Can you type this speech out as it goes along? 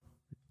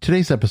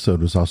Today's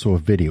episode was also a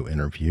video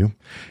interview,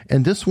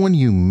 and this one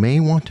you may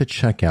want to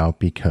check out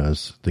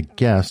because the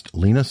guest,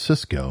 Lena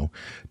Cisco,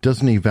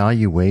 does an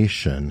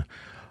evaluation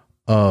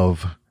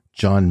of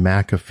John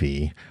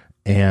McAfee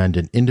and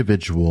an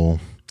individual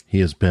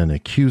he has been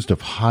accused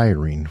of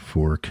hiring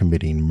for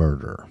committing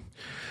murder.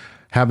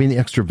 Having the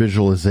extra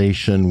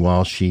visualization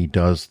while she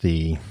does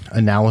the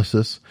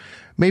analysis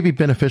may be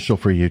beneficial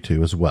for you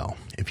too as well.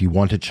 If you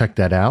want to check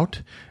that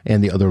out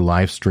and the other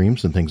live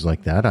streams and things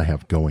like that I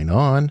have going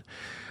on,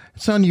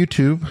 it's on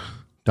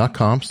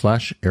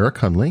youtube.com/Eric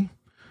Hunley,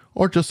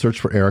 or just search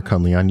for Eric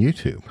Hunley on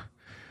YouTube.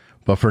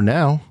 But for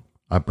now,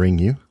 I bring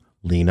you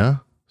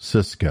Lena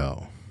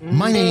Cisco.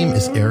 My name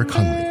is Eric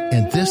Hunley,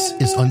 and this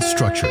is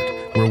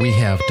Unstructured, where we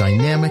have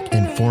dynamic,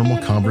 informal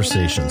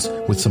conversations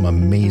with some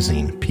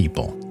amazing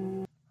people.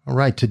 All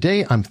right,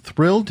 today I'm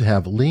thrilled to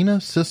have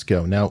Lena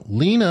Cisco. Now,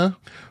 Lena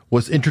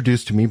was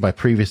introduced to me by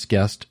previous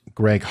guest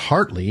Greg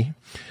Hartley,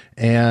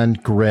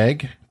 and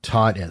Greg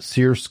taught at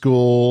Sears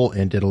School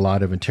and did a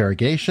lot of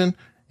interrogation,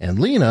 and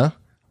Lena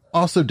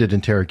also did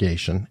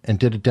interrogation and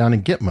did it down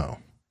in Gitmo.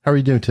 How are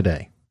you doing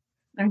today?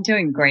 I'm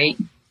doing great.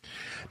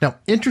 Now,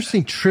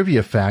 interesting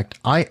trivia fact,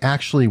 I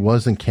actually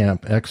was in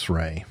Camp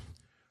X-Ray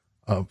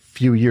a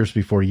few years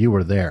before you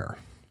were there.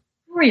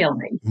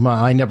 Really?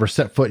 I never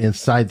set foot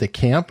inside the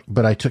camp,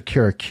 but I took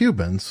care of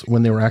Cubans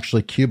when they were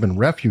actually Cuban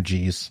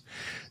refugees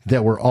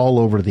that were all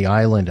over the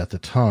island at the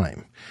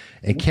time.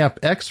 And Camp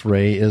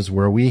X-Ray is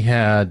where we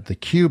had the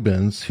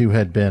Cubans who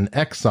had been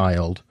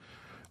exiled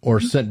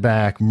or sent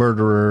back,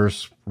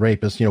 murderers,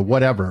 rapists,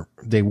 whatever.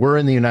 They were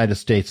in the United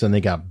States and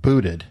they got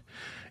booted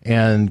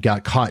and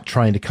got caught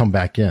trying to come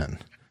back in.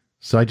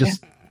 So I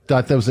just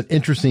thought that was an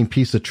interesting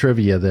piece of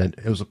trivia that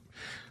it was,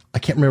 I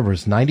can't remember, it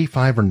was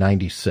 95 or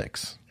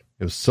 96.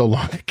 It was so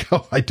long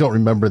ago. I don't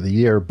remember the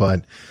year,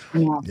 but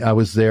I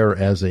was there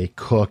as a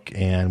cook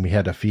and we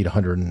had to feed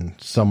 100 and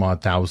some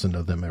odd thousand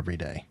of them every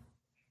day.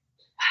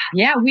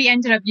 Yeah, we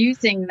ended up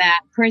using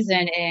that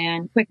prison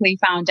and quickly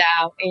found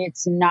out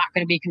it's not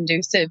going to be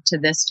conducive to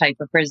this type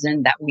of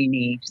prison that we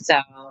need. So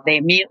they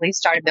immediately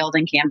started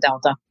building Camp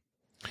Delta.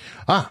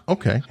 Ah,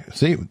 okay.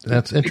 See,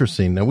 that's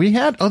interesting. Now, we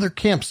had other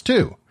camps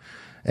too.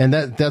 And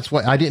that's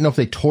why I didn't know if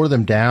they tore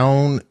them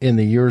down in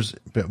the years,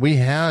 but we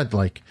had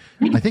I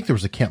think there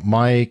was a Camp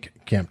Mike,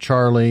 Camp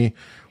Charlie.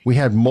 We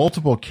had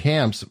multiple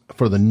camps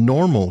for the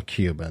normal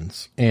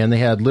Cubans, and they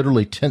had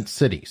literally tent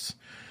cities.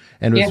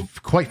 And it was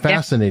quite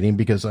fascinating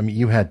because,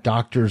 you had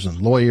doctors and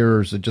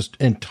lawyers, and just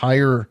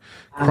entire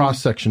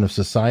cross-section of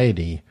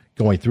society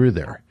going through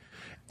there.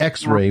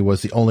 X-Ray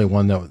was the only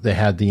one that they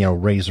had the,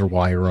 razor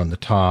wire on the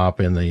top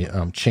and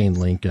the chain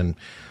link and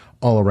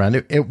all around.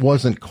 It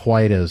wasn't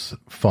quite as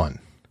fun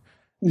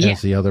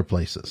as the other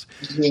places.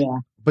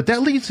 Yeah. But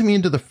that leads me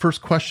into the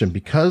first question,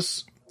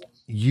 because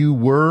you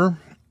were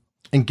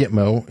in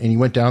Gitmo and you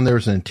went down there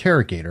as an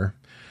interrogator.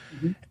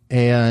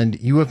 And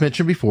you have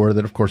mentioned before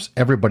that, of course,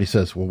 everybody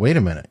says, well, wait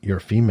a minute, you're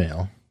a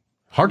female.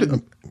 Hard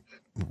to,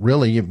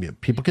 really,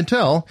 people can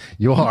tell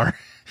you are.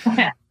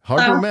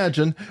 Hard to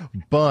imagine,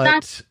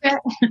 but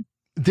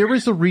there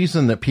is a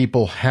reason that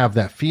people have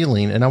that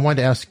feeling. And I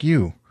wanted to ask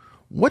you,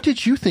 what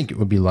did you think it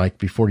would be like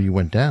before you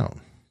went down?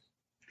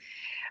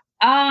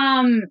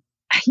 I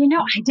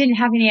didn't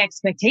have any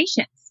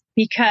expectations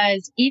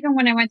because even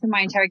when I went through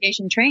my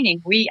interrogation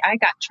training, I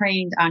got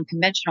trained on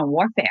conventional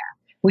warfare.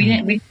 We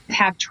didn't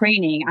have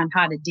training on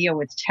how to deal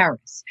with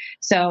terrorists.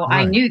 So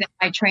I knew that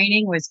my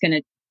training was going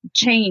to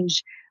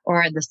change,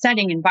 or the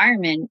setting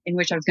environment in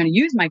which I was going to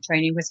use my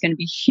training was going to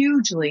be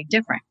hugely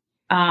different.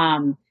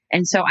 And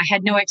so I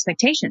had no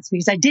expectations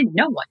because I didn't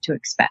know what to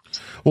expect.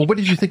 Well, what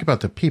did you think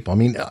about the people?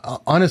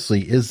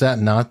 Honestly, is that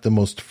not the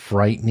most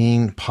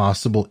frightening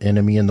possible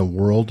enemy in the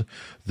world?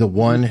 The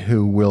one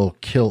who will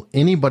kill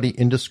anybody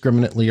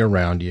indiscriminately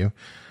around you,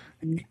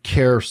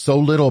 care so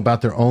little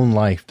about their own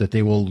life that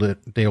they will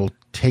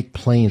take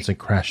planes and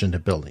crash into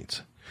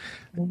buildings.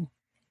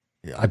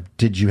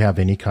 Did you have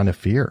any kind of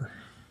fear?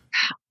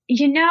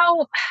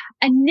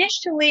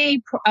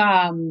 Initially,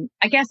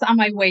 I guess on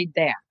my way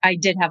there, I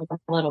did have a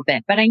little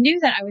bit, but I knew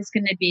that I was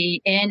going to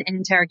be in an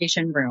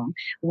interrogation room,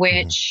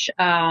 which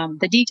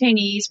the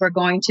detainees were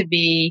going to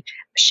be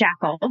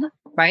shackled,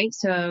 right?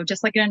 So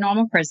just like in a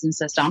normal prison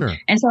system. Sure.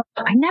 And so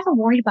I never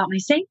worried about my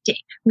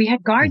safety. We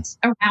had guards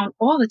around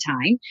all the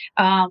time.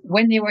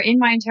 When they were in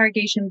my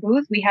interrogation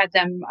booth, we had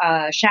them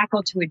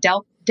shackled to a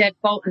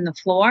deadbolt in the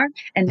floor,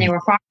 and they were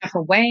far enough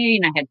away,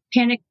 and I had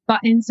panic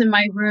buttons in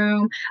my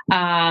room.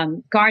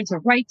 Guards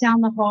were right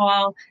down the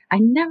hall. I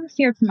never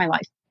feared for my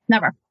life.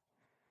 Never.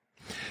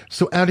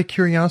 So out of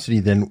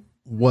curiosity then,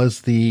 I'm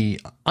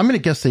going to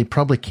guess they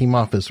probably came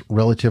off as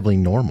relatively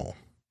normal.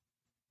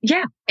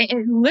 Yeah.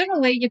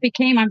 It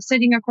became, I'm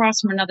sitting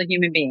across from another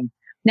human being.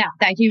 Now,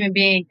 that human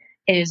being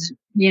is,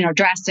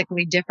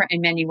 drastically different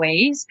in many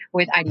ways,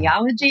 with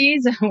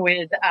ideologies,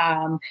 with,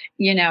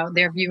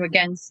 their view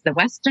against the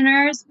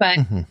Westerners. But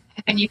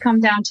when you come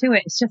down to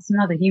it, it's just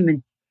another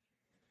human.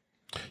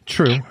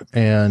 True.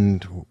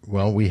 And,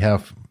 we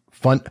have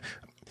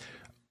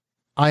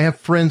I have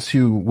friends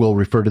who will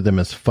refer to them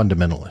as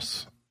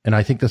fundamentalists. And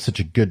I think that's such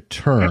a good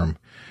term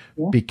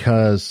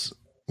because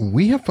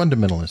we have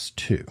fundamentalists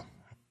too.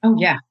 Oh,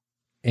 yeah.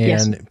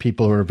 And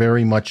people who are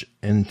very much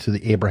into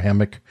the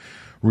Abrahamic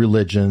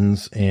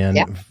religions and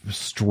have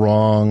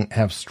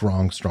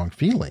strong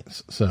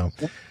feelings. So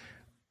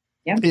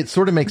it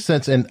sort of makes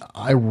sense. And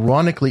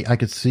ironically, I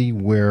could see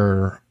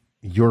where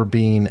your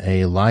being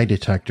a lie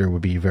detector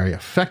would be very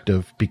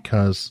effective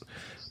because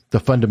the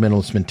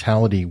fundamentalist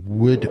mentality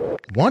would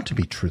want to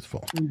be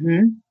truthful.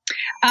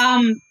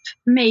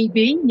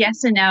 Maybe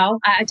yes and no.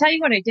 I tell you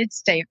what, I did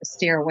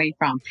steer away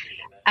from.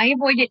 I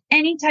avoided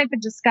any type of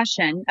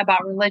discussion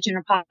about religion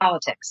or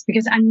politics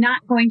because I'm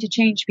not going to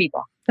change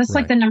people. That's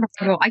like the number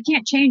one rule. I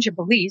can't change your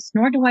beliefs,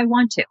 nor do I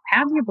want to.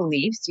 Have your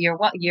beliefs. You're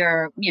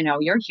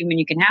human.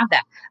 You can have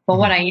that. But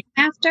what I am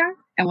after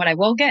and what I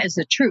will get is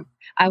the truth.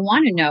 I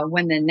want to know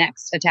when the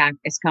next attack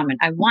is coming.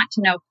 I want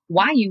to know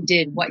why you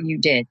did what you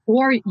did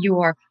or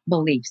your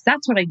beliefs.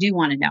 That's what I do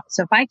want to know.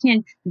 So if I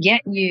can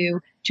get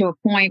you to a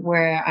point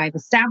where I've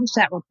established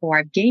that rapport,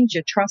 I've gained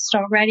your trust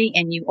already,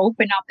 and you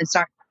open up and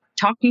start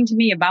talking to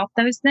me about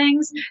those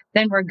things,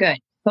 then we're good.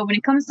 But when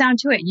it comes down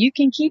to it, you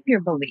can keep your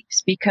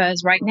beliefs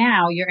because right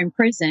now you're in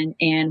prison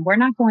and we're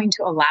not going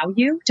to allow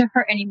you to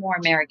hurt any more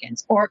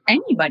Americans or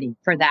anybody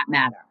for that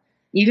matter,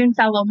 even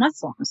fellow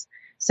Muslims.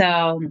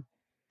 So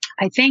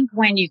I think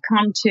when you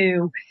come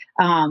to,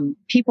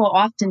 people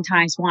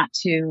oftentimes want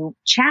to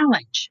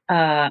challenge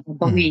a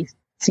belief.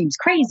 Seems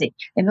crazy.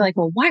 And they're like,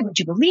 well, why would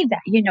you believe that?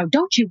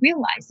 Don't you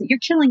realize that you're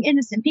killing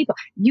innocent people?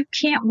 You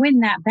can't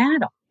win that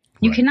battle.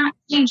 You cannot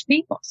change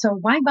people. So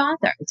why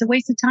bother? It's a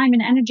waste of time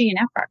and energy and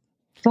effort.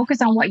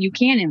 Focus on what you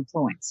can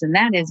influence, and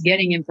that is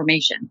getting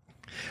information.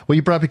 Well,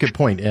 you brought up a good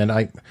point, and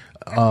I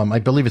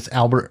believe it's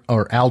Albert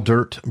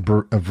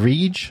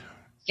Vrij.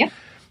 Yeah.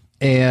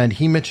 And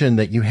he mentioned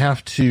that you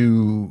have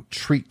to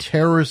treat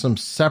terrorism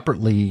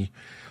separately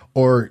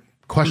or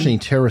questioning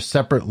terrorists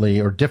separately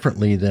or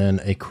differently than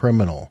a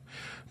criminal,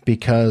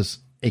 because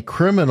a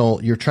criminal,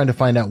 you're trying to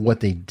find out what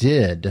they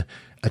did.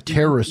 A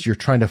terrorist, you're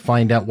trying to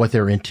find out what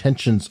their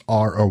intentions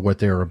are or what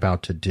they're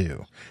about to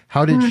do.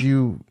 How did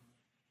you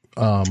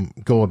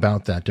go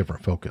about that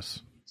different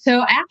focus?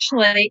 So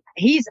actually,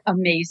 he's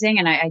amazing.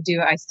 And I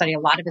study a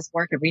lot of his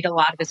work. I read a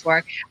lot of his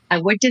work. I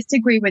would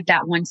disagree with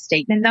that one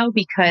statement, though,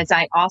 because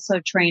I also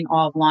train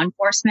all of law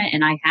enforcement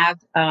and I have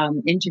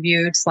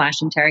interviewed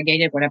 /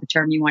 interrogated, whatever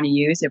term you want to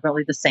use, they're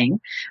really the same,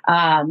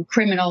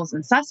 criminals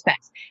and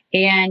suspects.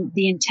 And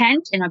the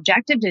intent and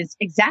objective is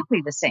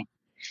exactly the same.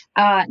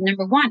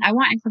 Number one, I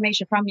want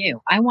information from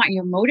you. I want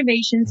your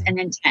motivations and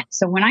intent.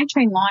 So when I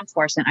train law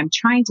enforcement, I'm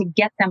trying to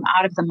get them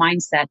out of the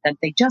mindset that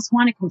they just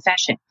want a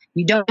confession.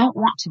 You don't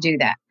want to do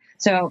that.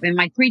 So in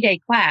my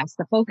 3-day class,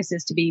 the focus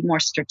is to be more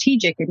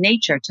strategic in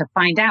nature to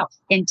find out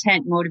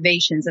intent,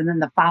 motivations, and then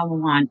the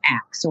follow-on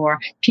acts or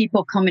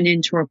people coming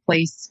in to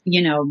replace,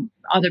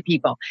 other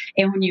people.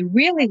 And when you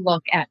really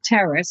look at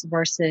terrorists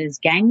versus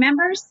gang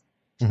members,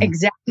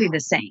 exactly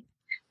the same.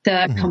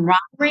 The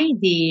camaraderie,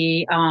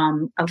 the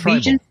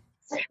allegiance,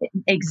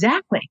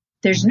 exactly.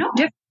 There's no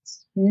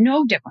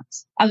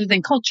difference other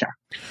than culture.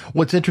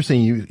 What's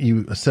interesting,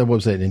 you said, what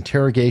was it,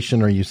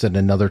 interrogation, or you said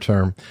another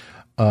term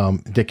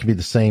that can be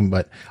the same,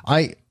 but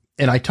I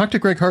talked to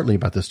Greg Hartley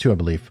about this too, I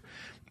believe.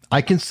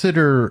 I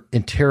consider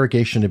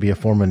interrogation to be a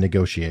form of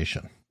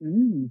negotiation.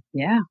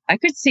 Yeah, I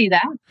could see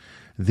that.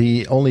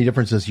 The only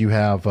difference is you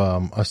have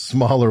a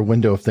smaller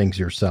window of things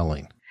you're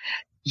selling.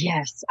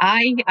 Yes,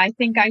 I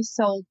think I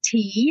sold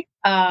tea,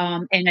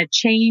 and a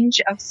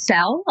change of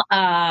cell,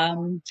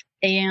 and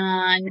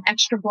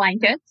extra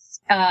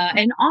blankets,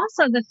 and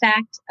also the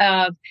fact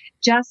of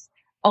just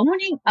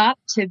owning up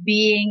to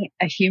being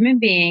a human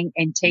being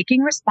and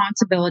taking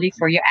responsibility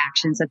for your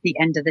actions at the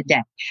end of the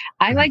day.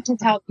 I like to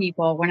tell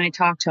people when I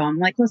talk to them,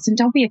 like, listen,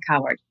 don't be a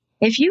coward.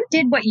 If you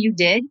did what you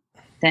did,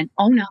 then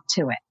own up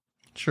to it.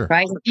 Sure.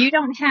 Right? If you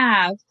don't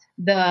have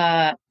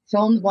the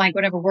fill in the blank,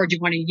 whatever word you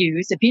want to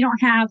use, if you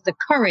don't have the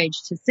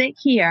courage to sit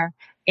here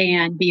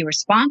and be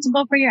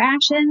responsible for your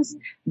actions,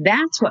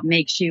 that's what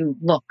makes you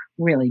look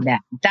really bad.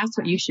 That's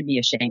what you should be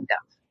ashamed of.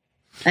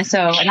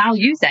 And I'll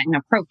use that in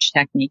approach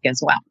technique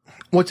as well.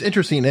 What's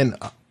interesting, and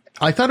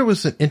I thought it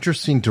was an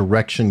interesting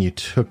direction you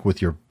took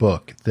with your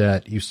book,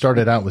 that you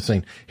started out with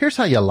saying, here's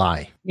how you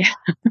lie. Yeah.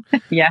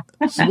 Yeah.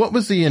 So what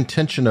was the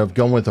intention of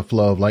going with the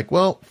flow of like,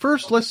 well,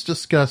 first let's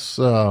discuss,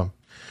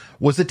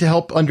 was it to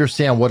help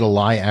understand what a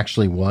lie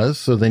actually was,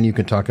 so then you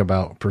can talk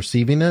about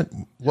perceiving it?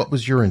 What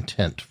was your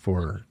intent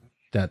for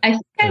that? I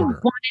think I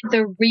wanted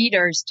the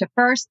readers to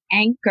first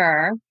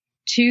anchor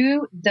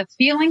to the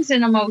feelings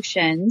and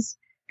emotions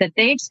that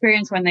they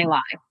experience when they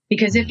lie.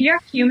 Because if you're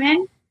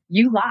human,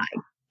 you lie.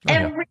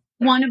 Every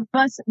one of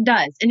us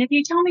does. And if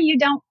you tell me you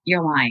don't,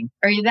 you're lying,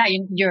 or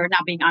you're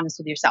not being honest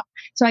with yourself.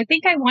 So I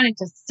think I wanted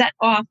to set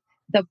off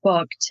the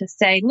book to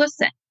say,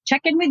 listen,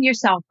 check in with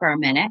yourself for a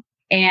minute.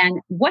 And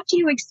what do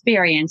you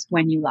experience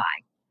when you lie?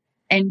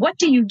 And what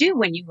do you do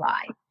when you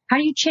lie? How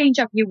do you change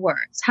up your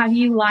words? How do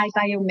you lie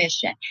by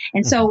omission?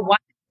 And so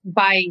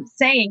by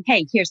saying,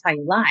 hey, here's how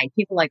you lie,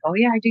 people are like, oh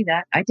yeah, I do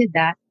that. I did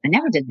that. I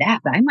never did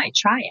that, but I might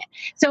try it.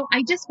 So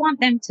I just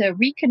want them to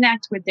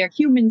reconnect with their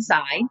human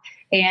side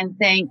and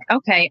think,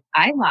 okay,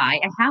 I lie.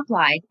 I have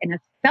lied and I've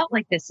felt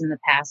like this in the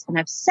past and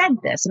I've said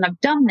this and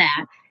I've done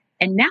that.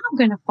 And now I'm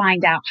going to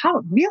find out how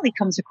it really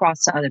comes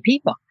across to other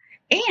people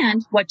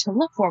and what to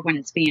look for when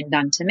it's being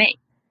done to me.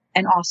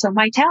 And also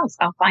my tells.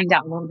 I'll find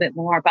out a little bit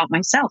more about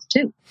myself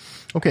too.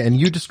 Okay. And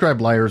you describe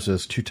liars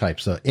as two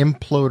types,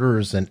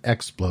 imploders and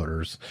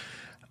exploders,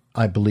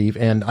 I believe.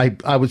 And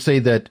I would say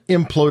that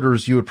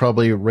imploders you would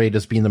probably rate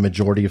as being the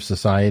majority of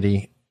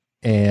society,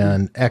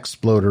 and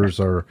exploders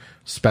are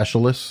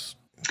specialists.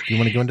 Do you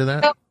want to go into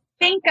that? So I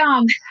think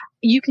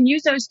you can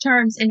use those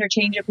terms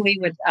interchangeably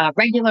with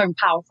regular and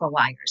powerful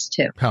liars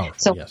too. Powerful,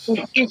 so yes.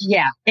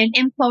 An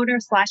imploder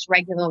 /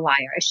 regular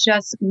liar. It's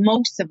just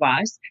most of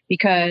us,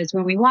 because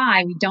when we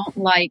lie, we don't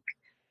like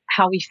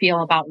how we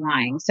feel about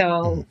lying.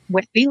 So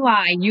when we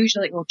lie,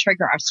 usually it will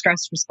trigger our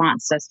stress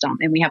response system.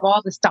 And we have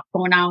all the stuff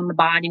going on in the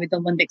body with the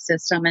limbic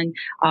system and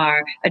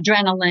our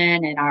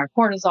adrenaline and our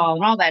cortisol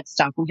and all that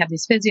stuff. We have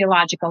these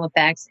physiological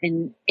effects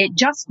and it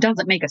just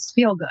doesn't make us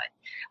feel good.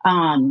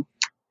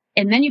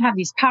 And then you have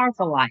these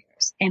powerful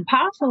liars, and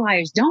powerful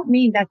liars don't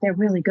mean that they're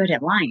really good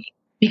at lying,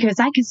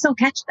 because I can still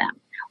catch them.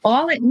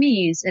 All it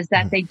means is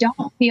that they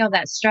don't feel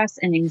that stress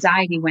and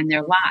anxiety when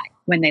they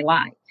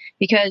lie,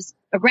 because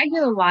a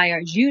regular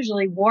liar is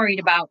usually worried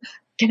about,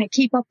 can I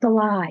keep up the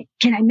lie?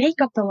 Can I make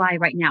up the lie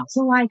right now? Is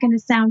the lie going to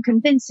sound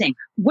convincing?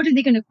 What are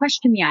they going to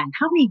question me on?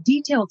 How many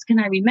details can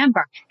I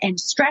remember? And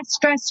stress,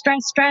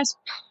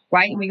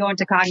 right? And we go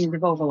into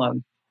cognitive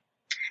overload.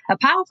 A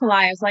powerful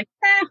liar is like,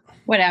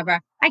 whatever.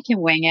 I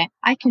can wing it.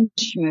 I can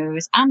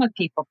schmooze. I'm a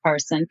people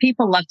person.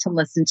 People love to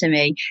listen to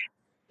me,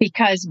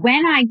 because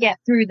when I get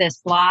through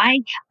this lie,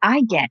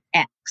 I get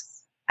X.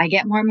 I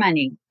get more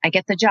money. I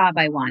get the job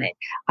I wanted.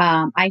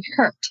 I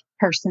hurt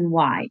person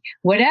Y.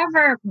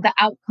 Whatever the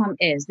outcome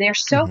is, they're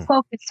so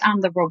focused on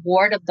the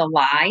reward of the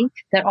lie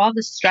that all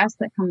the stress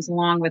that comes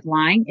along with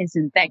lying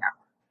isn't there.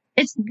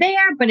 It's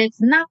there, but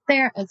it's not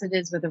there as it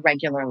is with a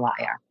regular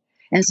liar.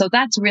 And so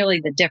that's really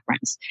the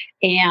difference.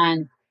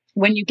 And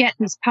when you get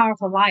these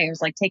powerful liars,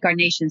 like take our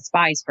nation's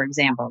spies, for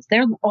example,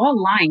 they're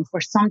all lying for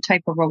some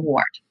type of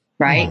reward,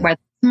 right? Whether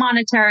it's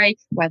monetary,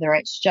 whether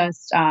it's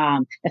just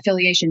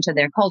affiliation to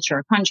their culture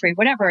or country,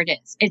 whatever it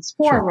is, it's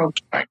for a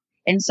reward.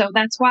 And so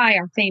that's why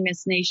our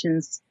famous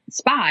nation's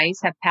spies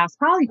have passed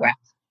polygraph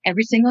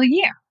every single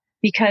year,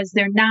 because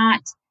they're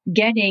not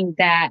getting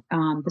that,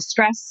 the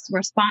stress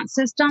response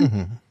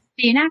system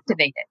being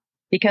activated,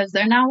 because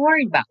they're not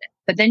worried about it.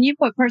 But then you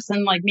put a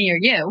person like me or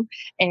you,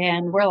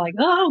 and we're like,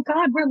 oh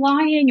God, we're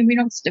lying.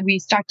 And we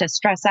start to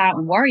stress out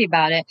and worry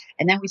about it.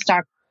 And then we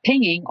start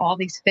pinging all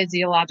these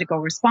physiological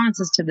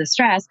responses to the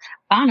stress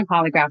on a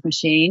polygraph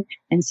machine.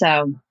 And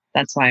so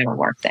that's why it'll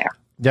work there.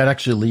 That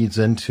actually leads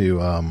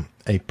into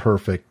a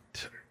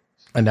perfect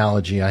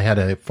analogy. I had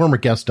a former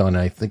guest on.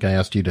 I think I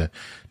asked you to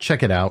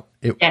check it out.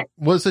 It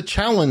was a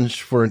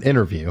challenge for an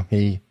interview.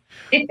 He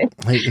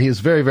is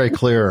very, very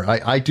clear.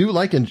 I do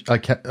like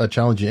a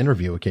challenging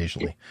interview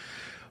occasionally,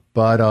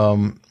 but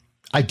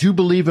I do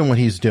believe in what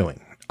he's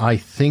doing. I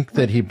think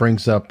that he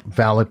brings up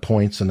valid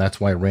points, and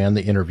that's why I ran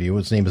the interview.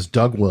 His name is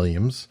Doug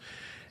Williams,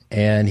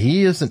 and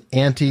he is an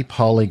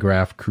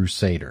anti-polygraph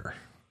crusader.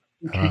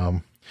 Okay.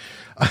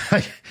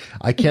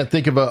 I can't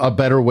think of a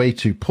better way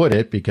to put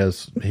it,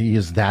 because he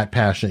is that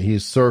passionate.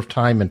 He's served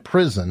time in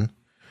prison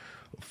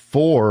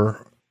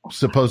for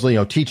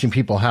supposedly, teaching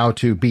people how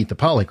to beat the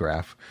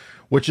polygraph,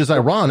 which is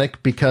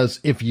ironic, because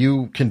if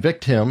you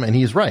convict him, and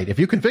he's right, if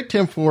you convict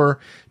him for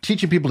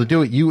teaching people to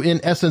do it, you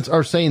in essence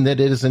are saying that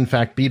it is in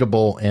fact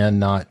beatable and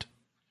not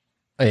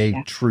a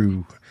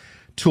true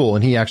tool.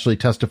 And he actually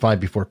testified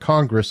before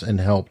Congress and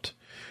helped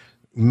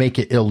make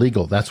it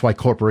illegal. That's why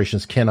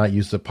corporations cannot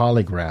use the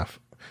polygraph.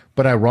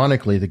 But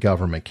ironically, the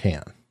government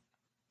can.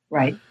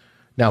 Right.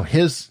 Now,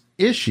 his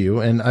issue,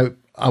 and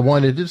I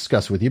wanted to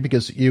discuss with you,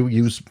 because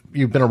you've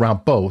been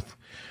around both.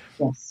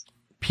 Yes.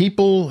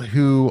 People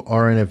who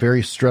are in a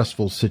very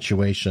stressful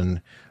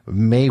situation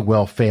may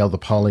well fail the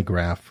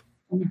polygraph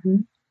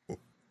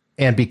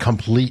and be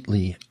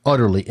completely,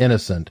 utterly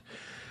innocent.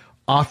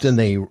 Often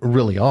they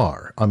really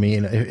are. I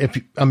mean, if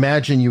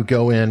imagine you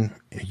go in,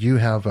 you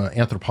have an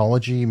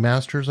anthropology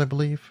master's, I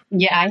believe.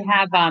 Yeah, I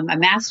have a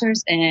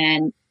master's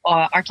in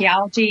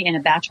archaeology and a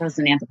bachelor's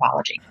in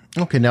anthropology.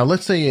 Okay, now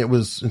let's say it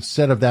was,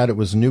 instead of that, it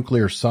was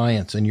nuclear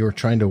science, and you were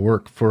trying to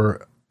work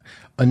for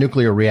a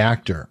nuclear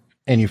reactor,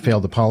 and you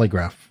failed the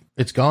polygraph.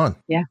 It's gone.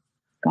 Yeah,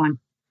 gone.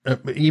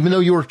 Even though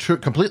you were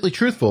completely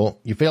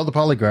truthful, you failed the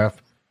polygraph.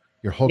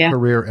 Your whole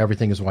career,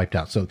 everything is wiped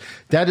out. So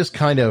that is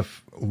kind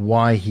of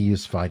why he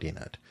is fighting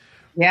it.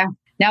 Yeah.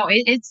 No,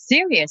 it's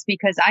serious,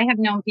 because I have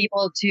known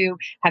people to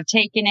have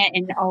taken it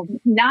and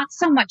not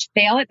so much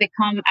fail it, but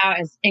come out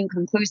as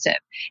inconclusive.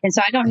 And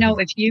so I don't know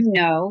if you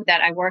know that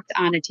I worked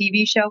on a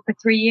TV show for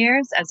 3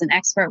 years as an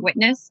expert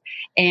witness,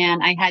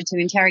 and I had to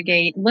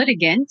interrogate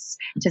litigants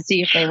to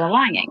see if they were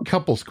lying.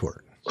 Couples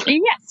court.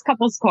 Yes,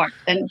 couples court.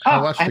 And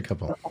I watched a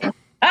couple.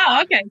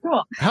 Oh, okay,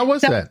 cool. How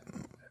was that?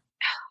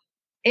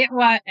 It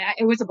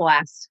was a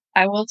blast.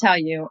 I will tell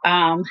you.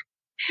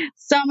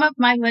 Some of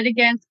my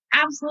litigants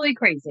absolutely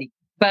crazy,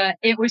 but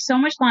it was so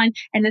much fun.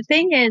 And the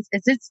thing is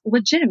it's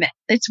legitimate.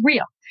 It's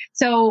real.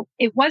 So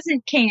it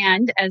wasn't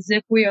canned as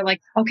if we are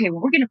like, okay,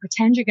 well, we're going to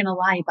pretend you're going to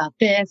lie about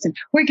this and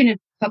we're going to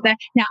about that.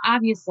 Now,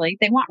 obviously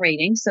they want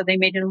ratings. So they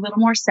made it a little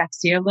more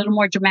sexy, a little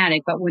more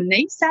dramatic. But when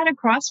they sat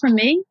across from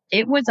me,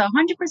 it was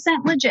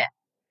 100% legit.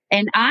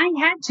 And I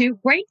had to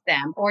break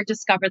them or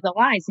discover the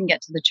lies and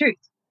get to the truth.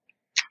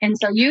 And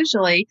so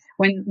usually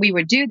when we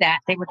would do that,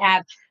 they would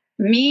have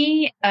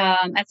me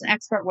as an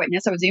expert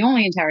witness. I was the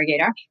only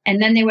interrogator.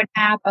 And then they would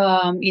have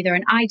either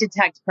an eye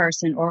detect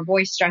person or a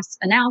voice stress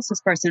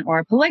analysis person or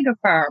a polygrapher,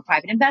 or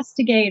private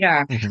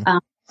investigator,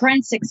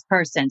 forensics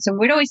person. So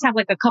we'd always have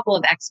like a couple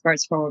of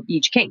experts for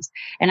each case.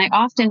 And I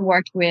often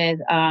worked with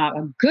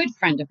a good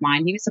friend of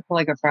mine. He was a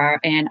polygrapher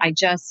and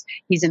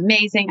he's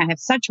amazing. I have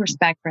such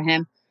respect for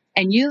him.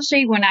 And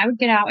usually when I would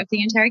get out of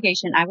the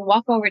interrogation, I would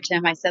walk over to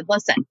him. I said,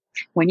 listen,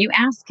 when you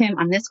ask him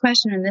on this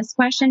question and this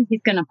question,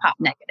 he's going to pop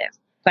negative,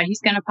 but he's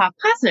going to pop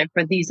positive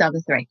for these other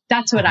three.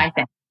 That's what I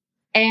think.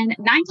 And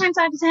 9 times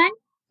out of 10,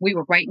 we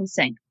were right in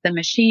sync. The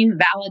machine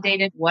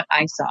validated what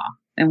I saw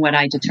and what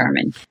I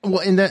determined. Well,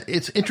 and that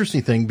it's an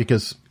interesting thing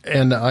because,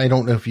 and I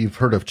don't know if you've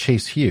heard of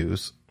Chase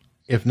Hughes.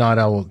 If not,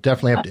 I will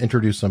definitely have to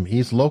introduce him.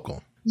 He's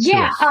local.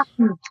 Yeah,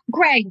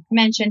 Greg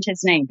mentioned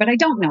his name, but I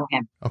don't know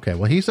him. Okay,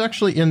 well, he's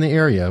actually in the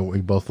area where we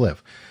both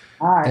live.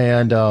 All right.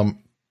 And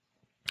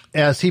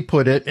as he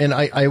put it, and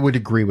I would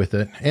agree with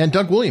it, and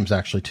Doug Williams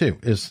actually too,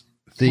 is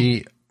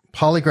the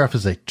polygraph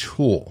is a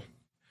tool.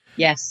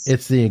 Yes.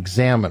 It's the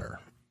examiner.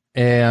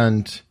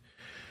 And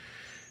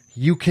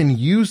you can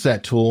use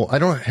that tool.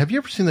 Have you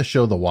ever seen the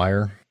show The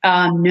Wire?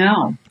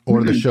 No.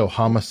 Or the show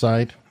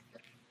Homicide?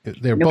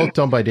 They're both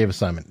done by David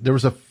Simon. There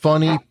was a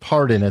funny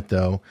part in it,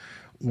 though,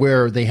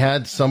 where they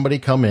had somebody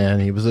come in.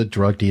 He was a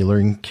drug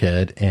dealer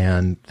kid,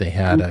 and they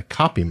had a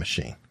copy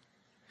machine.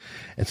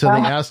 And so they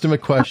asked him a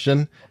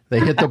question.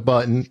 They hit the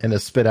button, and it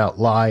spit out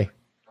lie.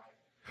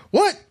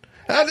 What?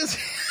 How does?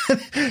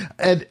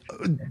 And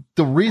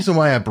the reason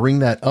why I bring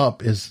that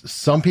up is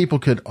some people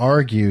could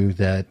argue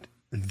that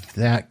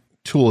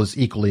tool is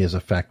equally as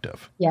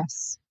effective.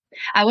 Yes.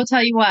 I will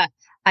tell you what.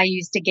 I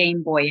used a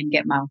Game Boy in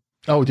Gitmo.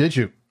 Oh, did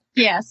you?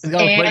 Yes. Oh,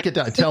 break it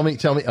down. Tell me.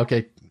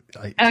 Okay.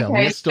 Tell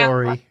me a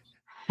story.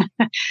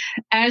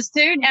 As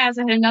soon as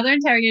I had another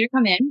interrogator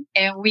come in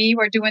and we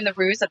were doing the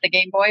ruse that the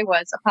Game Boy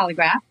was a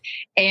polygraph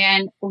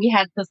and we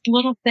had this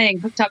little thing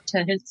hooked up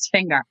to his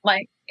finger,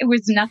 like it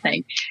was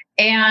nothing.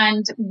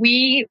 And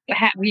we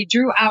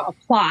drew out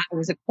a plot. It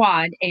was a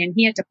quad and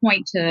he had to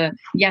point to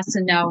yes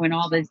and no and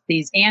all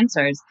these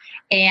answers.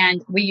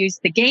 And we used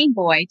the Game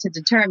Boy to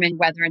determine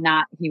whether or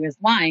not he was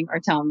lying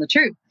or telling the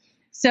truth.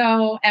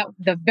 So at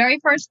the very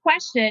first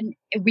question,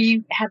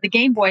 we had the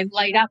Game Boy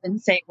light up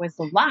and say it was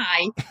a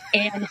lie.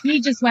 And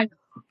he just went,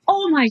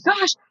 oh my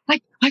gosh,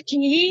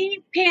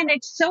 he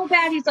panicked so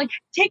bad. He's like,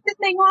 take the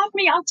thing off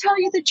me. I'll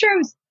tell you the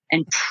truth.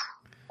 And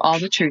all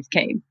the truth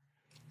came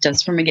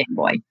just from a Game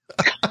Boy.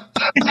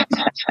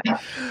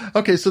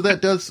 Okay. So that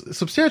does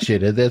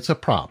substantiate it. That's a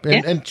prop.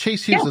 And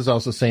Chase Hughes is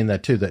also saying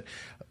that too, that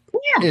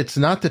it's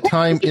not the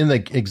time in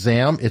the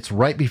exam. It's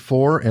right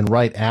before and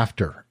right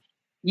after.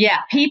 Yeah,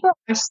 people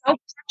are so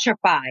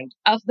petrified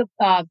of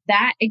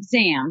that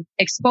exam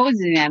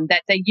exposing them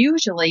that they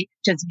usually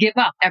just give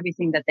up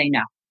everything that they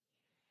know.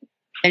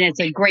 And it's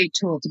a great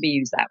tool to be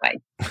used that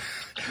way.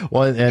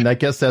 Well, and I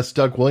guess that's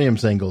Doug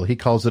Williams' angle. He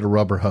calls it a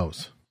rubber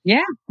hose.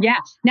 Yeah. Now,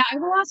 I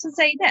will also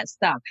say this,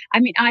 though. I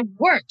mean, I've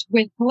worked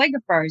with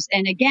polygraphers,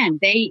 and again,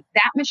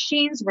 that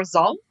machine's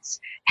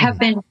results have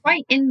been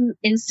right in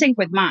sync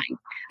with mine.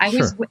 I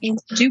was in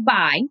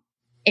Dubai.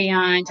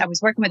 And I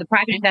was working with a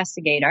private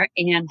investigator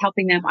and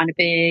helping them on a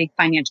big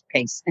financial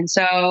case. And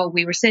so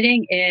we were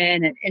sitting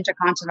in an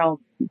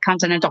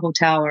intercontinental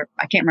hotel, or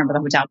I can't remember the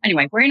hotel.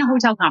 Anyway, we're in a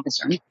hotel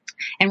conference room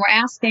and we're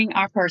asking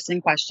our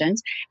person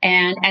questions.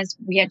 And as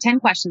we had 10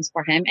 questions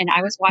for him, and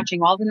I was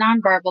watching all the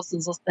nonverbals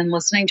and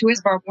listening to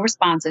his verbal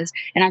responses.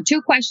 And on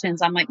 2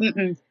 questions, I'm like,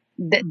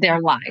 they're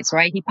lies,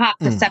 right? He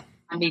popped deceptive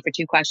on me for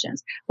 2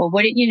 questions. Well,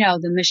 wouldn't you know,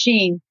 the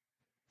machine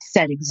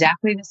said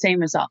exactly the same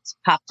results.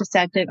 Pop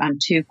deceptive on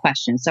 2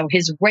 questions. So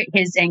his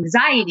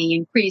anxiety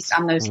increased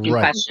on those 2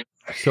 questions.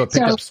 So it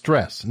picked up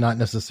stress, not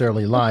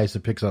necessarily lies.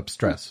 It picks up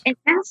stress. And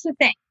that's the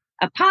thing.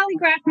 A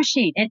polygraph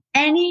machine, and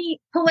any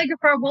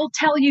polygrapher will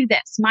tell you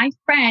this. My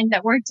friend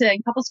that worked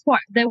in couples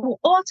court, they will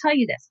all tell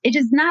you this. It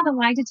is not a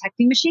lie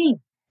detecting machine.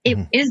 It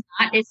is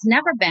not. It's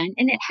never been,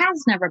 and it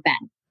has never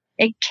been.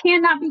 It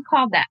cannot be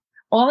called that.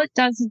 All it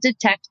does is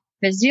detect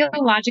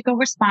physiological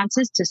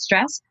responses to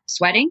stress,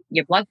 sweating,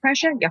 your blood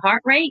pressure, your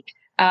heart rate,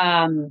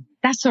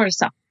 that sort of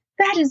stuff.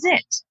 That is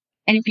it.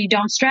 And if you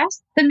don't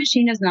stress, the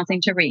machine has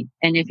nothing to read.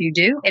 And if you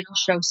do, it'll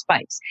show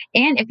spikes.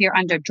 And if you're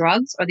under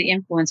drugs or the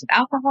influence of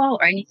alcohol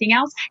or anything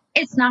else,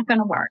 it's not going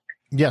to work.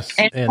 Yes.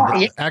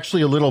 And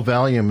actually a little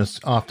Valium is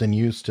often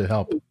used to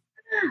help.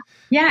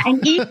 Yeah.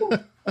 And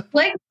even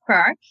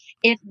Flipper,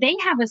 if they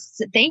have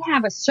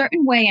a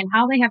certain way in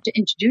how they have to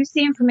introduce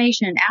the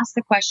information and ask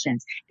the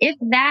questions. If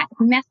that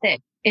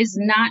method is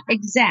not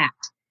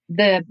exact,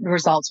 the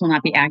results will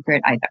not be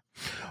accurate either.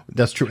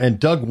 That's true. And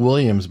Doug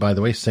Williams, by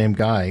the way, same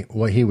guy,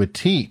 what he would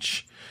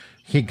teach,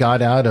 he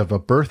got out of a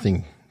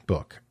birthing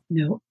book.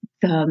 No,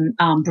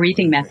 the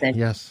breathing method.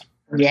 Yes.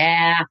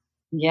 Yeah.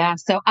 Yeah.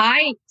 So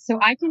I've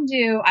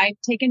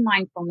taken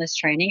mindfulness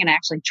training and I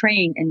actually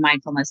train in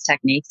mindfulness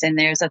techniques. And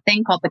there's a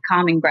thing called the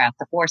calming breath,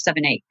 the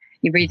 4-7-8.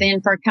 You breathe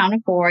in for a count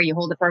of 4, you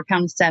hold it for a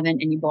count of 7,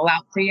 and you blow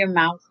out through your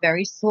mouth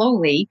very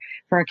slowly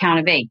for a count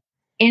of 8.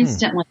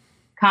 Instantly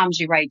calms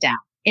you right down.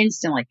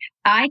 Instantly.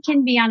 I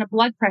can be on a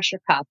blood pressure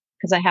cuff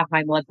because I have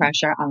high blood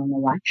pressure. I don't know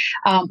why.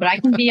 But I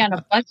can be on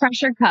a blood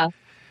pressure cuff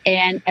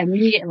and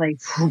immediately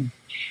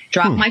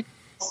drop my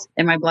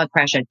and my blood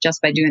pressure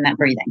just by doing that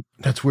breathing.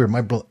 That's weird.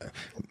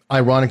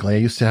 Ironically, I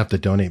used to have to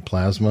donate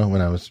plasma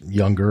when I was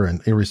younger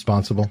and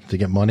irresponsible to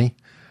get money,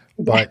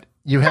 but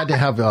you had to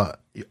have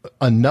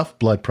enough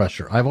blood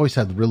pressure. I've always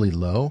had really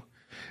low.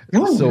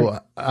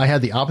 So I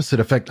had the opposite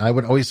effect. I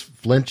would always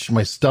flinch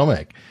my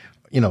stomach,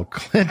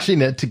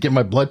 clenching it to get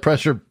my blood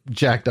pressure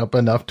jacked up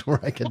enough to where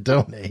I could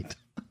donate.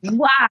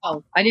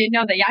 Wow. I didn't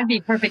know that. I'd be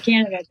a perfect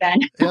candidate then.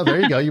 Yeah, there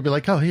you go. You'd be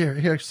like, oh,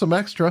 here's some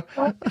extra.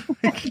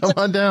 Come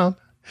on down.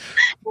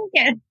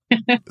 Okay.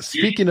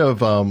 Speaking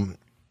of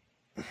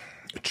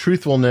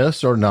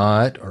truthfulness or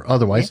not or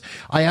otherwise,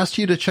 I asked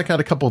you to check out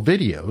a couple of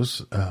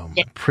videos.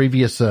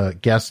 Previous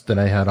guest that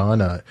I had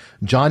on,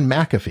 John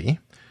McAfee.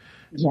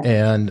 Yeah.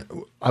 And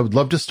I would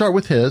love to start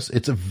with his.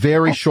 It's a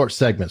very short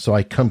segment, so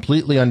I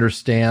completely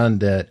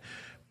understand that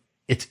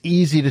it's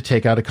easy to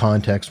take out of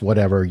context,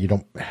 whatever. You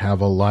don't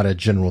have a lot of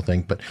general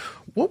thing. But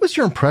what was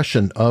your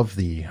impression of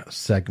the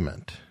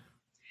segment?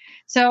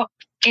 So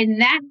in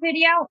that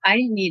video, I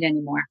didn't need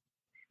any more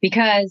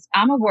because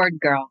I'm a word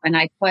girl and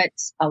I put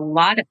a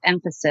lot of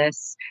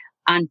emphasis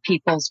on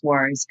people's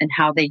words and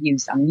how they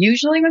use them.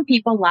 Usually when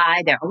people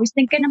lie, they're always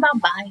thinking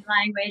about body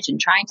language and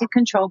trying to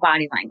control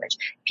body language.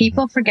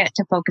 People forget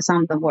to focus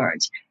on the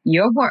words.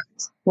 Your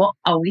words will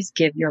always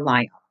give your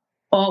lie up.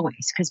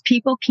 Always, because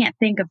people can't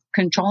think of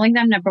controlling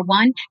them, number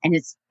one, and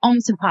it's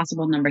almost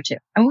impossible, number two.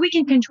 I mean, we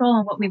can control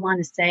on what we want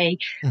to say,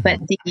 but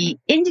the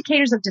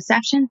indicators of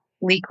deception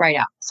leak right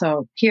out.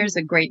 So here's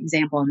a great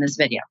example in this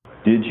video.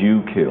 Did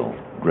you kill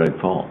Greg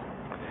Paul?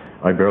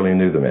 I barely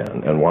knew the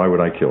man, and why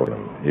would I kill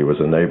him? He was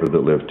a neighbor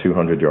that lived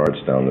 200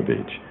 yards down the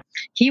beach.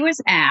 He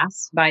was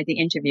asked by the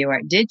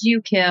interviewer, did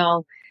you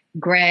kill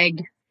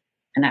Greg,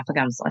 and I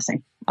forgot his last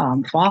name,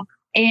 Paul?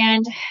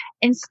 And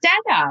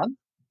instead of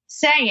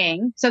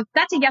saying, so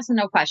that's a yes or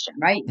no question,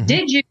 right?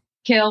 Did you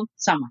kill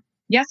someone?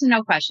 Yes or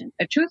no question.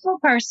 A truthful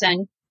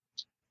person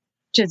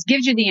just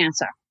gives you the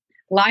answer.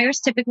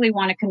 Liars typically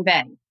want to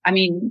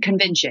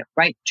convince you,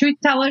 right? Truth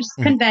tellers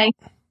convey,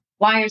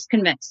 liars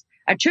convince.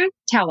 A truth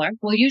teller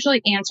will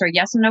usually answer a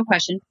yes or no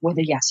question with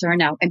a yes or a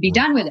no and be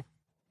done with it.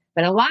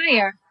 But a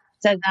liar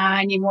says,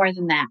 I need more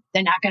than that.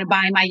 They're not going to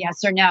buy my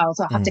yes or no,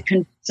 so I'll have to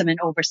convince them and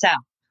oversell.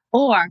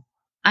 Or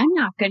I'm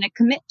not going to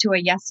commit to a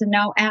yes or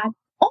no at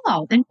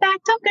all. In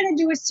fact, I'm going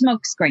to do a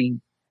smoke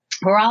screen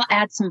or I'll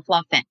add some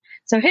fluff in.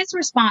 So his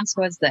response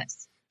was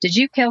this. Did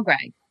you kill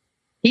Greg?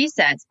 He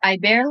says, I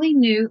barely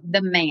knew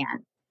the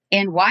man.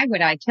 And why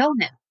would I kill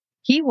him?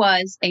 He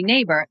was a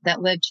neighbor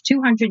that lived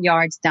 200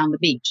 yards down the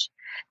beach.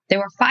 There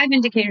were 5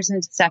 indicators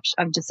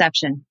of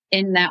deception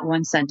in that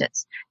one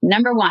sentence.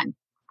 Number one,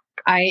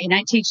 I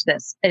teach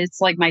this.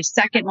 It's like my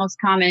second most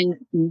common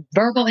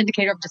verbal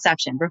indicator of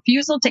deception.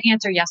 Refusal to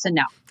answer yes and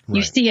no. Right.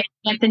 You see it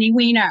in Anthony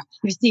Weiner.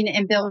 You've seen it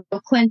in Bill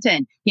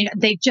Clinton.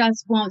 They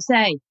just won't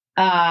say,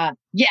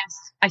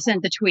 yes, I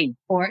sent the tweet,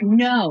 or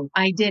no,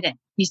 I didn't.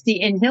 You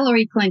see in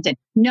Hillary Clinton,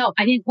 no,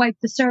 I didn't wipe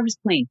the service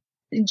clean.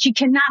 She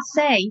cannot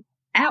say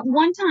at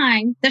one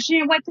time that she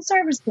didn't wipe the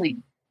service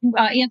clean.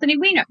 Anthony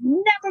Weiner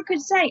never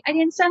could say, I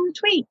didn't send the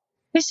tweet.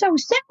 It's so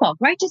simple,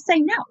 right? Just say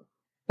no.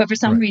 But for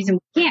some reason,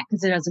 we can't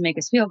because it doesn't make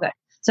us feel good.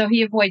 So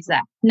he avoids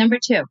that. Number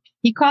 2,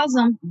 he calls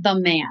him the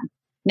man.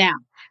 Now,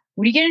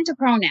 when you get into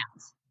pronouns,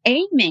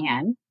 a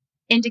man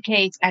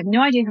indicates, I have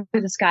no idea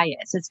who this guy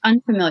is. It's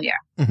unfamiliar.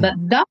 But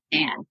the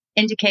man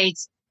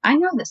indicates, I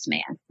know this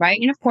man, right?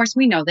 And of course,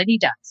 we know that he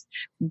does.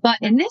 But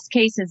in this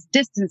case, it's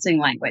distancing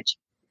language.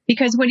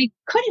 Because what he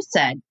could have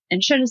said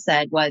and should have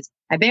said was,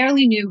 I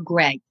barely knew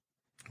Greg.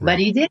 But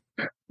he didn't.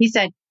 He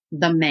said,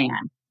 the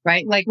man,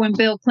 right? Like when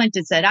Bill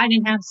Clinton said, I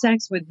didn't have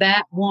sex with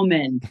that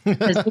woman.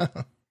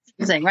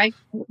 Right?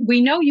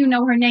 We know you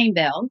know her name,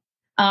 Bill.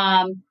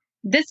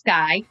 This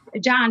guy,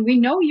 John, we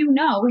know you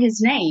know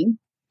his name.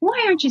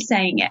 Why aren't you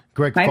saying it?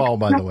 Greg Paul,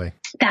 by the way.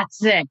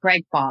 That's it.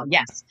 Greg Paul.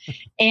 Yes.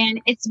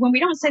 And it's when we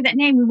don't say that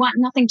name, we want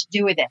nothing to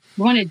do with it.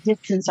 We want to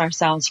distance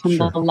ourselves from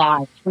the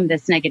lie, from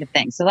this negative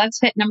thing. So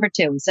that's hit number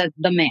 2. He says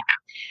the man.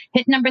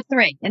 Hit number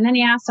 3. And then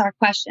he asks our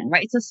question,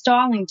 right? It's a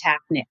stalling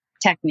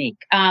technique.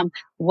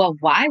 Well,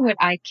 why would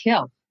I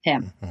kill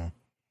him?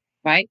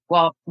 Right?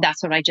 Well,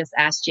 that's what I just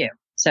asked you.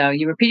 So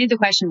you repeated the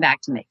question back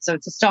to me. So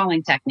it's a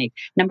stalling technique.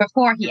 Number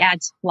 4, he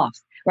adds fluff,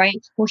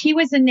 right? Well, he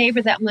was a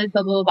neighbor that lived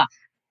blah, blah, blah.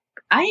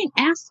 I didn't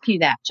ask you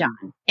that,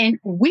 John. And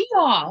we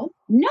all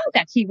know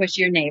that he was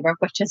your neighbor,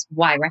 which is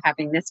why we're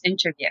having this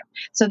interview.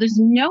 So there's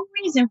no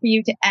reason for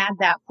you to add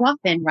that fluff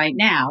in right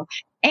now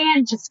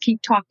and just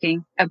keep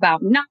talking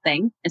about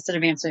nothing instead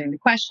of answering the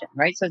question,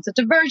 right? So it's a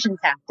diversion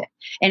tactic.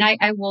 And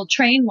I will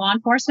train law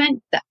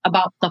enforcement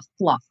about the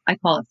fluff. I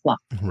call it fluff,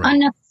 right.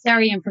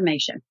 Unnecessary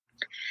information.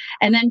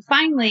 And then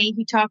finally,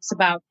 he talks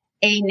about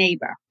a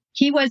neighbor.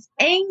 He was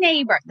a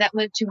neighbor that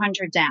lived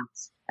 200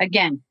 downs.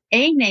 Again,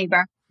 a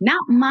neighbor,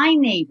 not my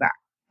neighbor,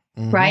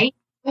 right?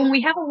 When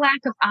we have a lack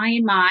of I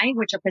and my,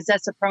 which are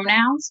possessive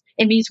pronouns,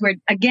 it means we're,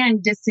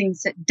 again,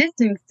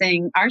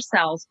 distancing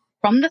ourselves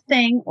from the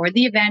thing or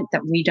the event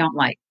that we don't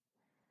like.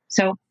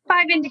 So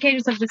 5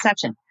 indicators of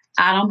deception.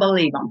 I don't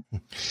believe them.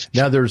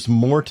 Now, there's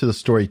more to the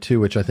story, too,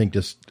 which I think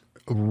just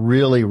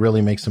really,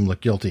 really makes him look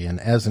guilty. And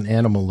as an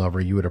animal lover,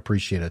 you would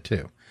appreciate it,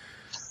 too.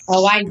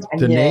 Oh,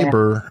 The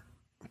neighbor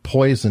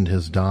poisoned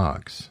his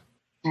dogs.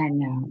 I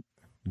know.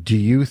 Do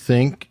you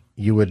think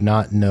you would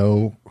not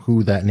know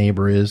who that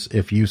neighbor is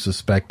if you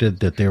suspected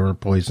that they were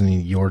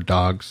poisoning your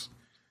dogs?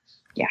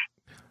 Yeah.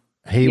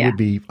 He would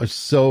be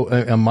so,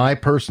 in my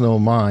personal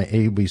mind,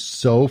 he would be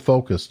so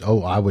focused.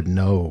 Oh, I would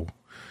know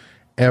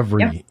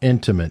every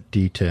intimate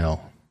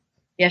detail.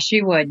 Yes,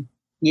 you would.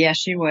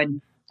 Yes, you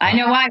would. I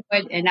know I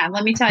would. And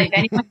let me tell you, if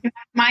anyone can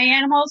have my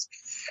animals,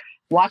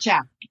 watch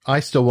out.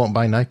 I still won't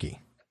buy Nike.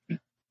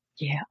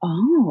 Yeah.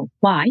 Oh,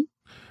 why?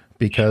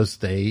 Because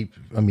they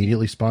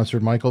immediately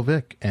sponsored Michael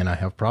Vick, and I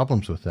have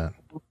problems with that.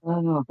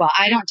 Oh, well,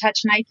 I don't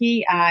touch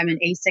Nike. I'm an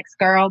A6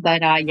 girl,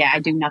 but I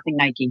do nothing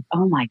Nike.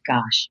 Oh my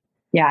gosh.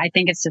 Yeah, I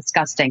think it's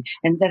disgusting.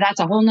 And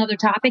that's a whole nother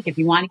topic. If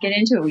you want to get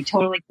into it, we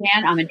totally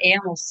can. I'm an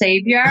animal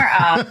savior.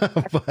 I've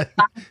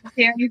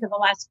volunteered for the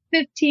last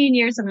 15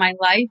 years of my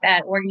life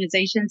at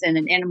organizations and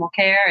in animal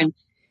care. And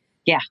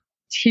yeah,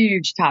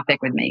 huge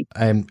topic with me.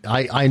 And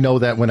I know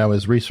that when I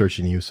was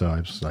researching you, so I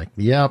was like,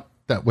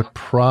 that would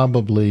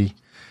probably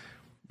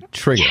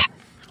trigger.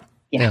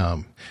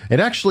 Yeah. It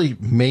actually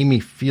made me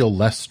feel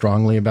less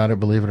strongly about it,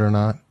 believe it or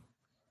not.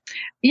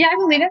 Yeah, I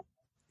believe it.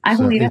 I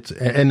believe it.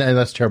 And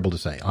that's terrible to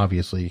say,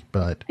 obviously,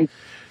 but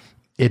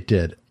it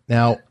did.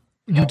 Now,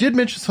 you did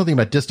mention something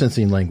about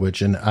distancing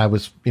language, and I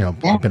was,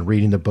 I've been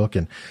reading the book,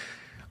 and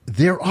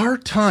there are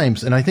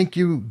times, and I think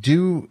you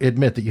do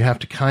admit that you have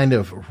to kind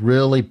of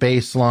really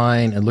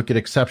baseline and look at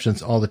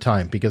exceptions all the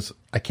time, because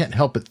I can't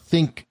help but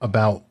think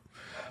about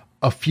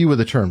a few of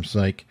the terms,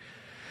 like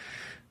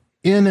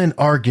in an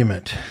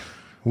argument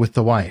with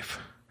the wife,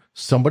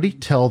 somebody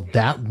tell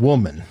that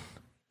woman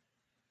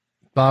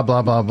blah,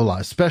 blah, blah, blah,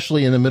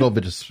 especially in the middle of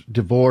a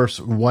divorce,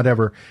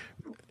 whatever.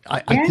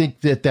 I think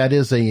that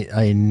is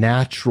a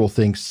natural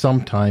thing.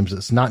 Sometimes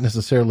it's not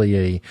necessarily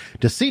a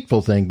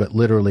deceitful thing, but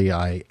literally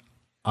I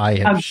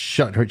have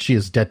shut her. She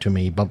is dead to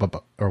me, blah, blah,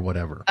 blah, or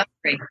whatever.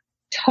 Agree.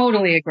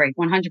 Totally agree.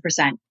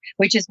 100%.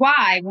 Which is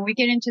why when we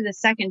get into the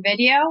second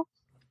video,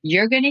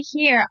 you're going to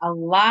hear a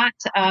lot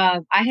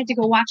of, I had to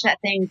go watch that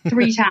thing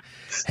 3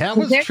 times. That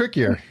was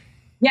trickier.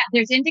 Yeah.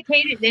 There's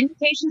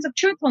indications of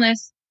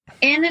truthfulness.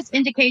 And there's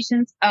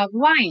indications of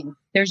lying.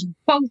 There's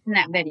both in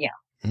that video.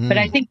 But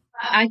I think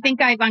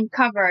I've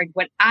uncovered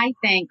what I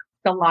think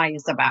the lie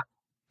is about.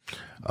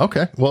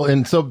 Okay. Well,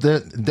 and so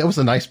that was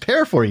a nice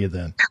pair for you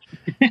then.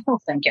 Well,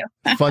 thank you.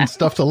 Fun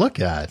stuff to look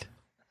at.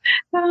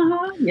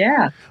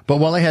 Yeah. But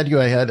while I had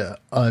you, I had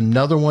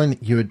another one.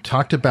 You had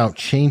talked about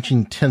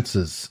changing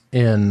tenses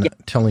in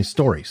telling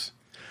stories.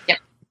 Yep.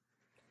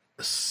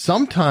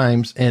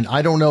 Sometimes, and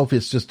I don't know if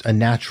it's just a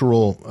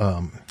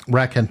natural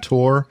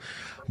raconteur,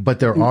 but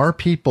there are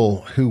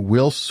people who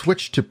will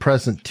switch to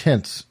present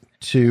tense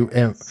to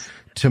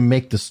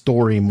make the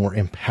story more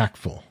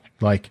impactful.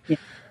 Like,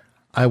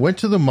 I went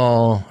to the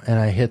mall and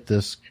I hit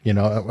this,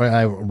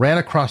 I ran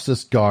across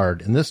this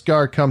guard, and this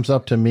guard comes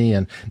up to me,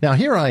 and now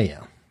here I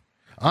am.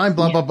 I'm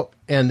blah, blah, blah,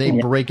 and they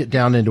break it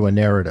down into a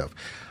narrative.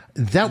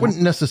 That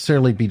wouldn't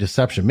necessarily be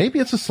deception. Maybe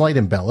it's a slight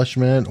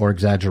embellishment or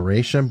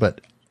exaggeration, but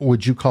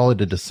would you call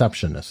it a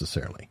deception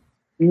necessarily?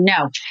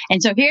 No.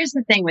 And so here's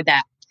the thing with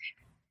that.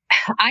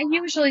 I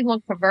usually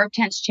look for verb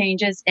tense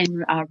changes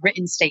in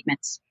written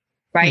statements,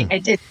 right?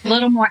 It's a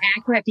little more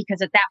accurate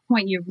because at that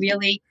point you're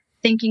really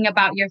thinking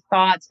about your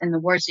thoughts and the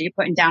words that you're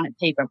putting down at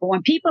paper. But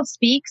when people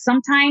speak,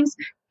 sometimes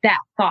that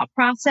thought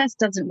process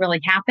doesn't really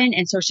happen.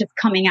 And so it's just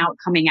coming out.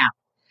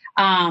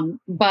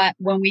 But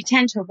when we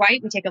tend to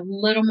write, we take a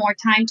little more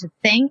time to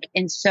think.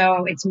 And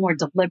so it's more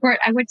deliberate,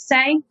 I would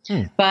say.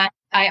 But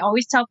I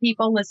always tell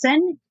people,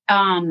 listen,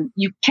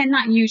 you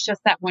cannot use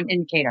just that one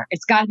indicator.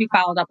 It's got to be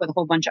followed up with a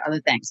whole bunch of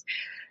other things.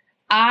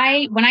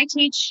 When I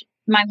teach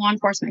my law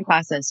enforcement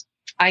classes,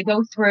 I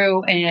go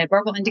through a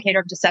verbal indicator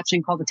of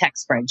deception called the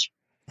text bridge.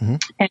 And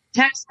a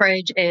text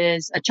bridge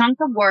is a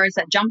chunk of words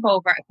that jump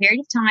over a period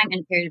of time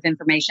and a period of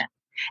information.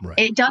 Right.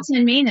 It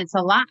doesn't mean it's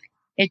a lie.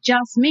 It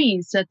just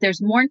means that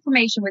there's more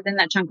information within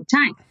that chunk of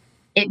time.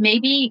 It may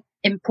be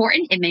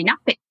important. It may not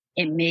be.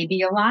 It may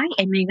be a lie.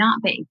 It may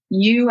not be.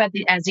 You,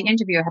 as the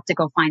interviewer, have to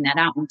go find that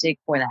out and dig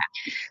for that.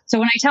 So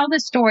when I tell the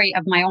story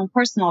of my own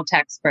personal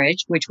text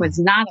bridge, which was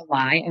not a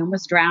lie, I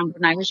was drowned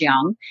when I was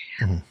young.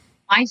 Mm-hmm.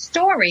 My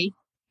story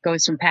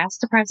goes from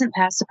past to present,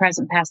 past to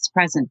present, past to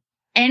present.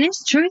 And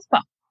it's truthful.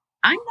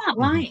 I'm not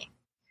lying.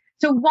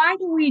 So why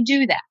do we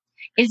do that?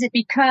 Is it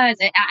because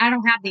I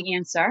don't have the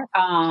answer?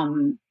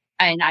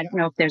 And I don't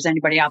know if there's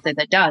anybody out there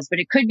that does, but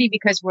it could be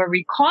because we're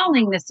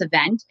recalling this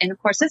event. And of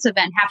course, this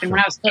event happened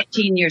when I was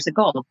 13 years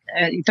old.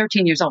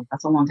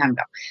 That's a long time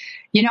ago.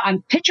 You know,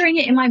 I'm picturing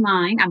it in my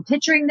mind. I'm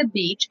picturing the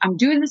beach. I'm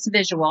doing this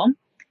visual.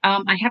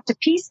 I have to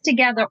piece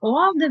together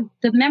all the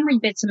memory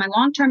bits in my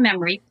long-term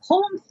memory,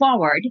 pull them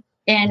forward.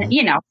 And,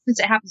 you know, since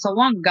it happened so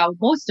long ago,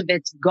 most of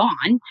it's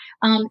gone.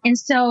 And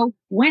so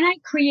when I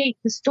create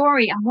the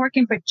story, I'm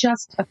working for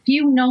just a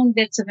few known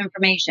bits of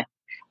information.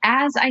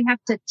 As I have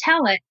to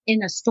tell it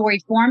in a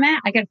story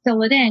format, I got to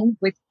fill it in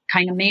with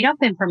kind of made up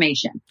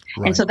information.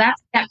 Right. And so that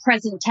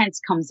present tense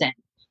comes in.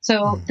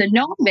 So the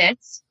known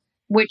bits,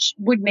 which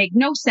would make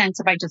no sense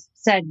if I just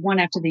said one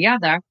after the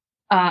other,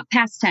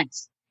 past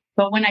tense.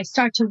 But when I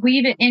start to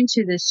weave it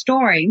into the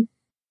story,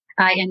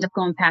 I end up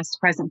going past to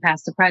present,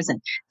 past to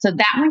present. So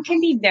that one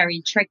can be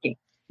very tricky,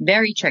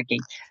 very tricky.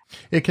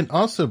 It can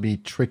also be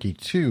tricky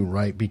too,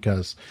 right?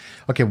 Because,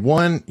 okay,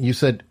 one, you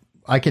said,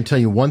 I can tell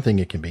you one thing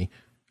it can be.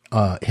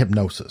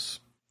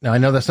 Hypnosis. Now, I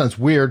know that sounds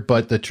weird,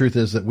 but the truth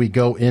is that we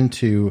go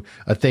into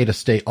a theta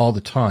state all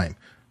the time.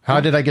 How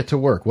did I get to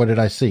work? What did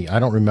I see? I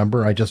don't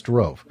remember. I just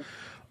drove.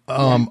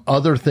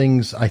 Other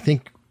things I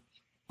think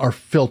are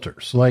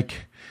filters,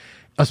 like,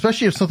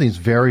 especially if something's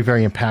very,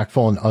 very impactful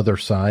on the other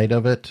side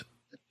of it,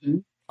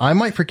 I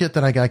might forget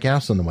that I got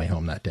gas on the way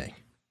home that day.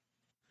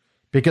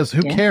 Because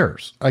who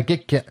cares?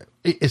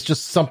 It's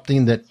just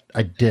something that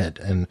I did.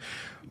 And,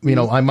 you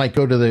know, I might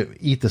go to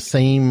eat the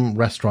same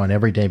restaurant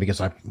every day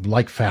because I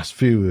like fast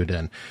food,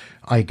 and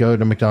I go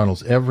to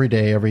McDonald's every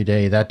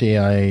day. That day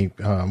I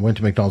went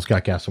to McDonald's,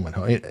 got gas, and went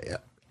home.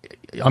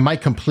 I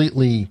might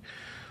completely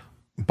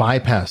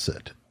bypass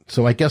it.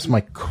 So I guess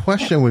my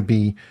question would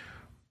be,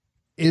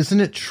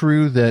 isn't it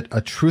true that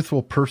a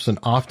truthful person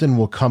often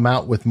will come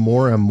out with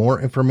more and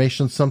more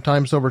information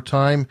sometimes over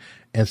time,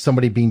 and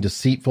somebody being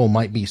deceitful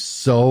might be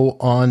so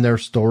on their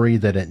story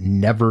that it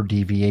never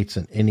deviates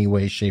in any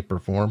way, shape, or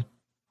form?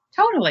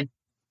 Totally.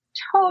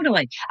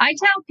 I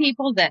tell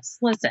people this,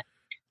 listen,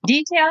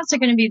 details are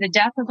going to be the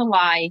death of the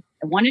lie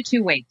in one of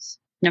two ways.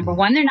 Number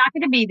one, they're not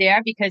going to be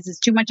there because it's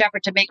too much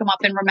effort to make them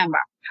up and remember.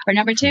 Or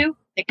number two,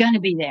 they're going to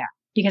be there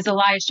because the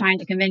lie is trying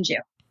to convince you.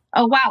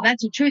 Oh, wow,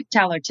 that's a truth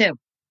teller too.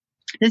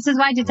 This is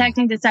why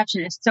detecting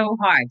deception is so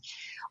hard.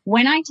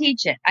 When I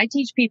teach it, I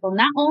teach people,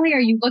 not only are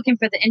you looking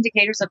for the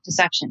indicators of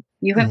deception,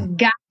 you have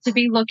got to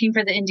be looking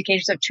for the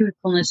indicators of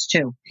truthfulness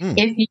too.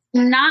 If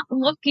you're not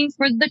looking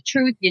for the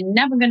truth, you're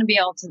never going to be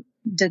able to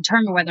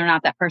determine whether or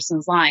not that person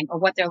is lying or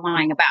what they're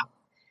lying about.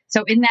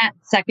 So in that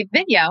second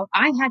video,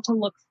 I had to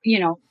look,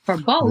 for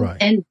both,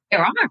 and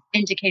there are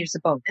indicators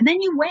of both. And then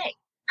you weigh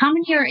how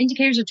many are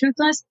indicators of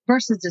truthfulness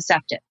versus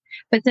deceptive.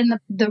 But then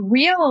the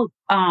real,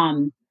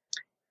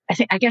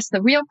 I guess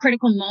the real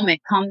critical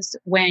moment comes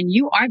when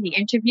you are the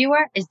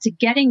interviewer, is to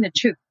getting the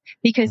truth.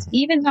 Because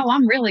even though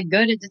I'm really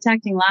good at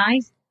detecting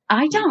lies,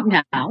 I don't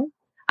know.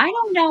 I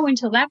don't know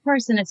until that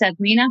person has said,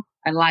 Lena,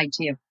 I lied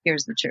to you.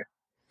 Here's the truth.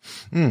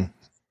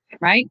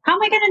 Right? How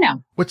am I going to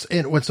know?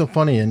 What's so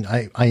funny, and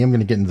I am going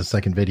to get into the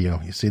second video.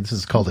 You see, this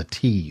is called a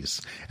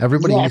tease.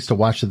 Everybody needs to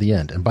watch to the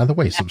end. And by the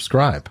way,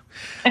 subscribe.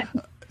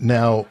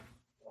 Now,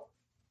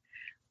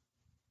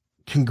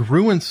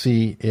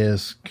 congruency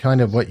is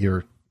kind of what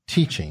you're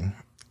teaching,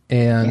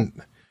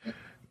 and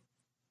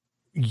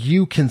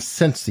you can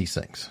sense these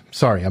things.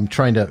 Sorry, I'm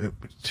trying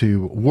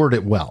to word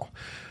it well.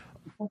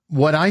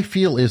 What I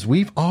feel is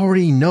we've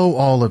already know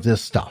all of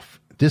this stuff.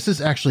 This is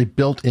actually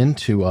built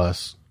into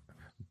us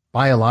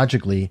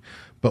biologically,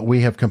 but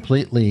we have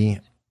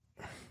completely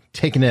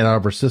taken it out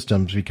of our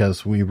systems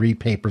because we read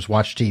papers,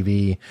 watch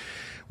TV.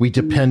 We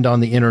depend on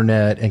the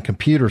internet and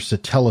computers to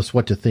tell us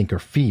what to think or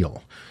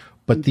feel.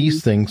 But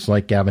these things,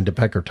 like Gavin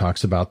DeBecker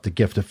talks about, the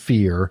gift of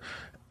fear,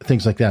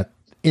 things like that,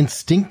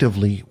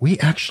 instinctively, we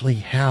actually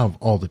have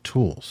all the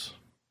tools.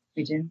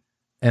 We do.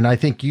 And I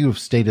think you've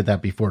stated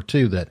that before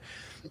too, that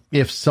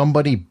if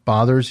somebody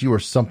bothers you or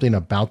something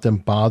about them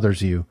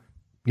bothers you,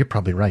 you're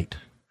probably right.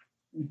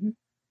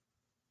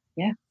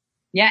 Yeah.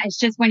 Yeah. It's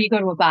just when you go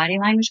to a body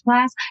language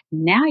class,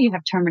 now you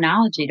have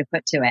terminology to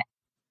put to it.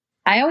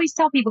 I always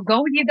tell people,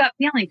 go with your gut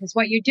feeling, because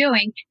what you're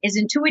doing is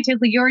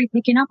intuitively, you're already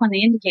picking up on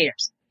the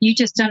indicators. You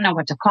just don't know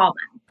what to call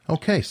them.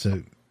 Okay.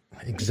 So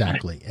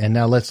exactly. And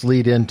now let's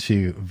lead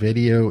into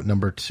video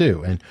number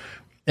 2.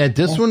 And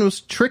this one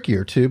was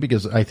trickier too,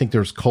 because I think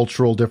there's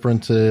cultural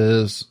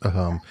differences.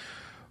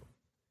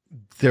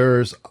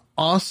 There's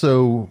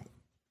also,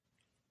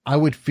 I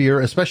would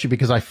fear, especially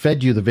because I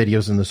fed you the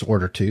videos in this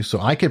order too, so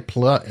I could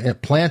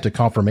plant a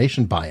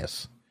confirmation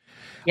bias.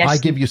 Yes. I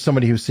give you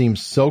somebody who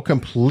seems so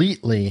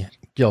completely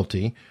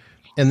guilty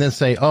and then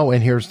say, oh,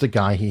 and here's the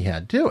guy he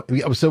had do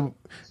it. So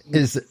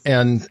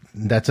And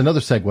that's another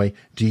segue.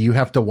 Do you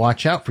have to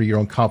watch out for your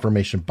own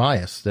confirmation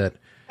bias that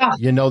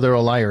they're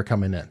a liar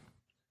coming in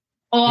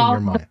your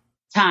mind?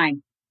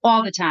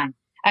 All the time.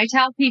 I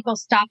tell people,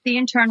 stop the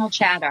internal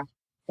chatter.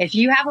 If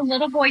you have a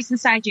little voice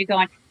inside you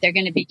going, they're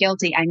going to be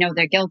guilty. I know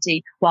they're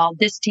guilty. Well,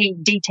 this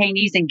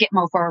detainee's in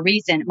Gitmo for a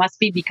reason. It must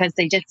be because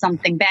they did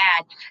something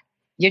bad.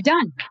 You're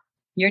done.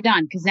 You're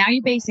done. Because now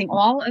you're basing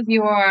all of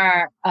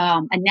your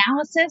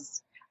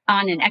analysis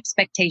on an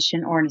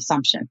expectation or an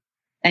assumption.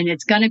 And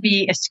it's going to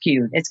be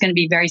skewed. It's going to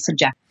be very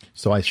subjective.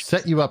 So I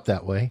set you up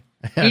that way.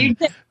 And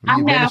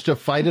you managed to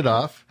fight it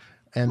off.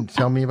 And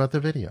tell me about the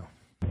video.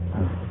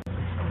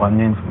 What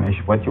new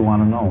information? What you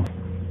want to know?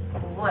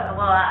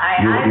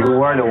 You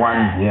were the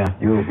one,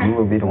 you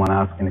will be the one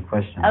asking the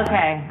question.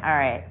 Okay, all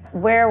right.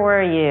 Where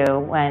were you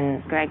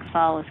when Greg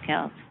Fall was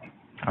killed?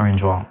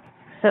 Orange Wall.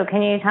 So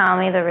can you tell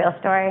me the real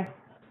story?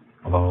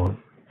 About?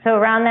 So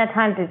around that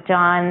time, did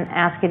John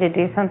ask you to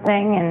do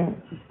something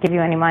and give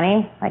you any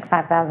money, like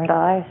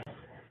 $5,000?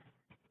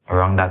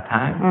 Around that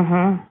time?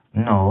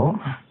 Mm-hmm. No.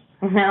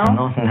 No?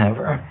 No,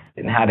 never.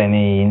 Didn't have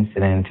any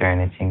incident or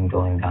anything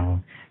going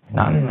down.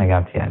 Nothing like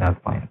that at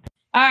that point.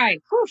 All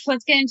right,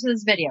 let's get into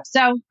this video.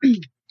 So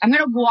I'm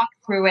going to walk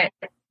through it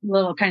a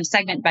little kind of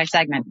segment by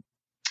segment.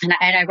 And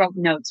I wrote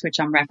notes, which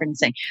I'm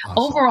referencing. Awesome.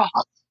 Overall,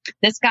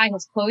 this guy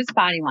has closed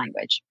body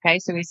language. Okay.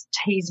 So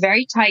he's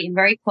very tight and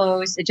very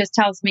closed. It just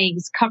tells me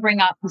he's covering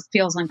up. He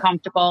feels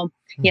uncomfortable.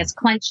 He has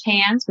clenched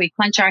hands. We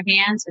clench our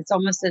hands. It's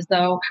almost as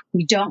though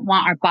we don't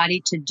want our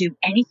body to do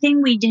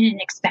anything we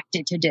didn't expect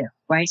it to do.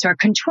 Right. So we're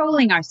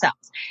controlling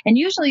ourselves. And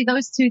usually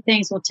those two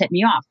things will tip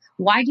me off.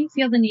 Why do you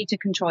feel the need to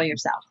control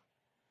yourself?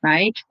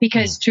 Right?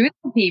 Because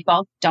truthful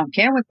people don't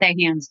care what their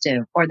hands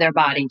do or their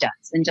body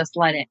does and just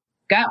let it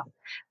go.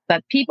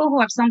 But people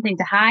who have something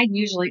to hide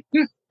usually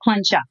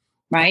clench up,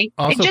 right?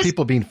 Also,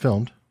 people being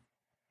filmed.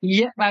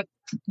 Yeah,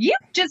 you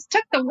just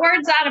took the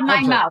words out of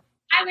my mouth.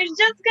 I was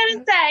just going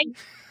to say,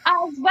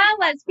 as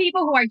well as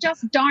people who are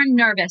just darn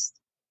nervous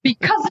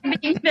because of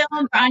being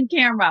filmed on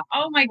camera.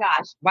 Oh my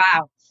gosh.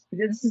 Wow.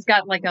 This has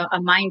got like a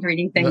mind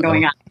reading thing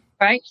going on,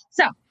 right?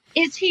 So,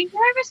 is he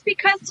nervous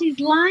because he's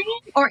lying,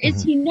 or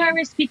is he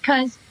nervous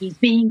because he's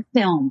being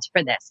filmed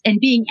for this and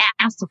being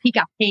asked if he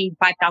got paid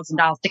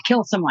 $5,000 to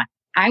kill someone?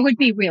 I would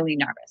be really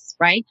nervous,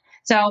 right?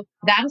 So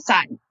that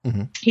aside,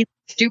 he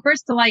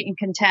stupors delight and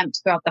contempt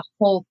throughout the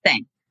whole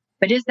thing.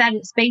 But is that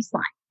his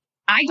baseline?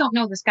 I don't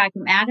know this guy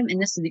from Adam, and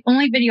this is the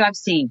only video I've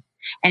seen.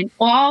 And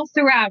all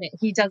throughout it,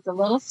 he does a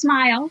little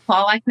smile.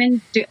 Paul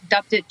Ekman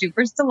dubbed it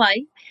Duper's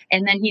delight,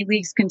 and then he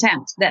leaves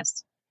contempt.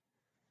 This,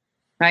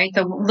 right?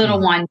 The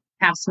little one.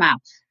 Half smile.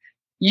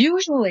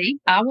 Usually,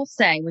 I will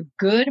say with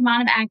good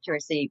amount of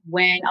accuracy,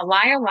 when a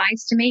liar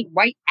lies to me,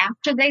 right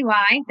after they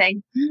lie,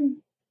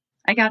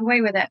 I got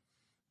away with it.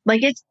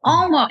 Like it's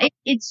almost,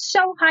 it's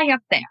so high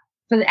up there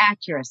for the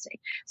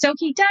accuracy. So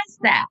he does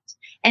that.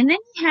 And then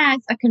he has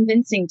a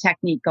convincing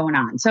technique going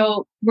on.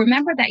 So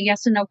remember that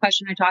yes and no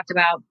question I talked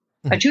about?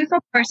 A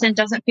truthful person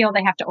doesn't feel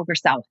they have to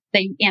oversell it.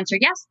 They answer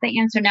yes, they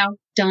answer no,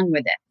 done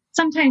with it.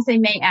 Sometimes they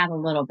may add a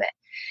little bit.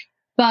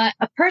 But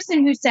a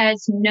person who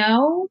says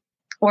no,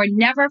 or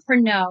never for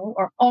no,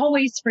 or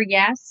always for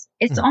yes,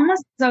 it's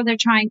almost as though they're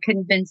trying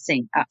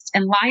convincing us.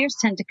 And liars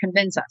tend to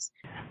convince us.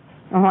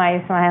 Why are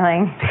you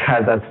smiling?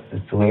 Because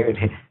it's weird.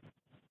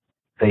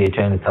 So you're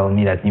trying to tell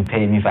me that you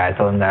paid me if I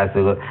told him that.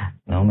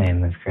 No,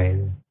 man, that's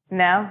crazy.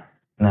 No?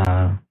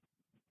 No.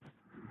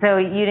 So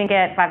you didn't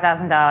get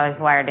 $5,000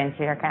 wired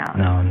into your account?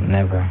 No,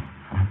 never.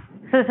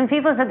 So some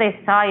people said they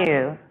saw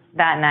you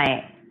that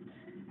night,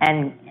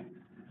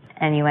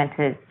 and you went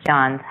to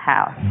John's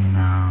house.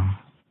 No.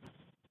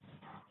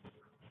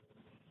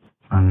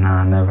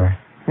 No, never.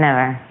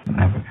 Never.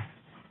 Never.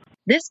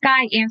 This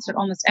guy answered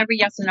almost every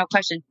yes or no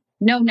question.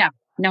 No, never.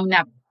 No,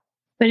 never.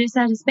 But is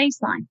that his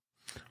baseline?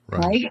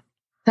 Right?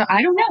 So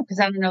I don't know because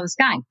I don't know this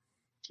guy.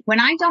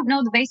 When I don't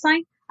know the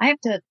baseline, I have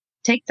to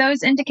take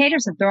those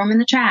indicators and throw them in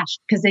the trash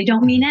because they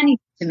don't mean anything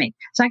to me.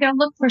 So I got to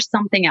look for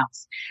something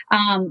else.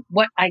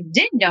 What I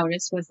did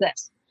notice was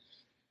this.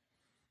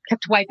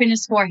 Kept wiping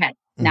his forehead.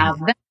 Now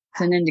that's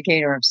an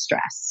indicator of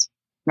stress,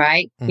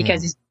 right?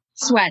 Because he's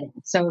sweating.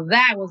 So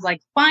that was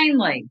like,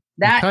 finally.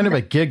 That kind of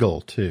a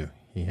giggle too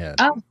he had.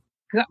 Oh,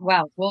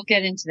 well, we'll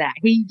get into that.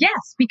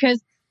 Yes,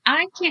 because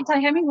I can't tell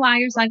you how many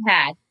liars I've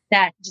had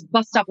that just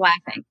bust up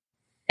laughing.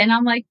 And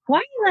I'm like, why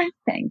are you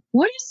laughing?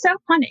 What is so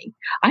funny?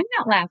 I'm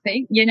not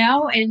laughing,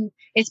 and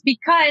it's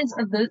because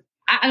of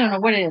I don't know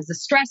what it is, the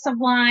stress of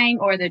lying,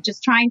 or they're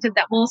just trying to,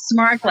 that little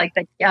smirk, like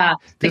the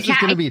This is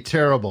going to be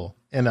terrible.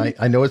 And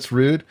I know it's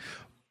rude,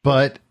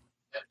 but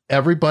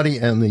everybody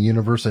in the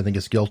universe, I think,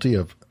 is guilty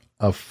of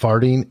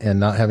farting and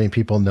not having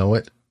people know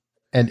it.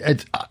 And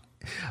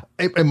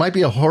it might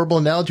be a horrible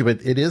analogy,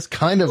 but it is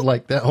kind of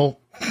like that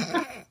whole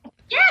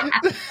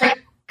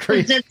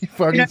crazy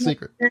farting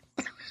secret.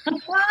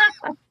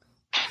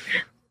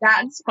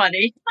 That's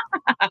funny.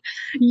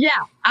 Yeah,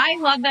 I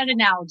love that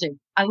analogy.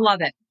 I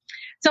love it.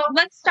 So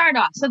let's start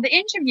off. So the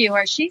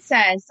interviewer, she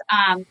says,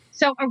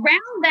 so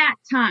around that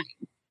time,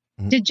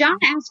 did John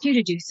ask you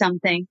to do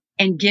something?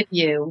 and give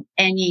you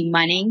any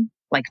money,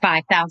 like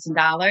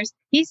 $5,000?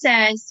 He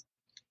says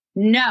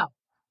no.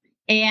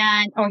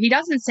 Or he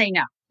doesn't say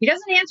no. He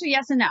doesn't answer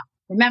yes and no.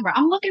 Remember,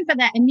 I'm looking for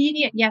that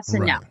immediate yes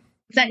and no.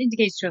 That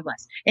indicates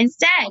truthfulness.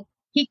 Instead,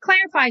 he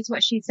clarifies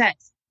what she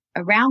says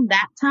around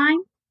that time.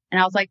 And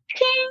I was like,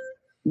 ping,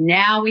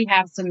 now we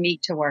have some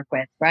meat to work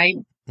with, right?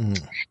 Mm.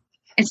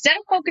 Instead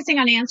of focusing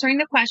on answering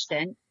the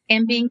question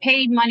and being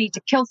paid money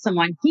to kill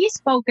someone, he's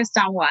focused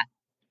on what?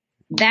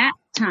 That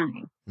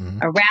time,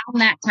 around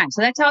that time.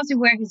 So that tells you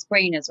where his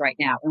brain is right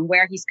now and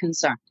where he's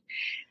concerned.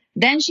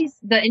 Then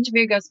the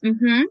interviewer goes,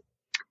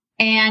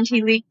 and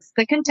he leaks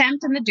the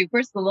contempt and the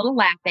dupers, the little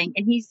laughing,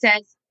 and he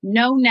says,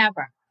 no,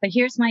 never. But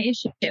here's my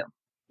issue.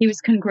 He was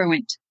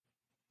congruent,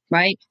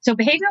 right? So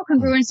behavioral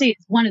congruency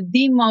is one of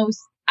the most,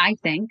 I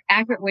think,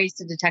 accurate ways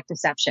to detect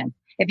deception.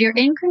 If you're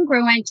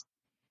incongruent,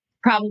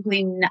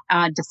 probably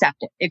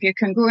deceptive. If you're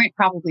congruent,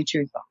 probably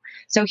truthful.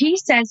 So he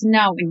says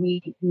no,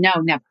 and no,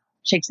 never.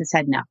 Shakes his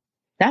head no.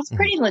 That's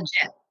pretty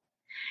legit.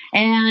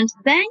 And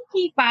then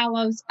he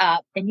follows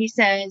up and he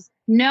says,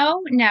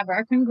 no,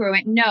 never,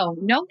 congruent,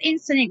 no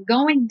incident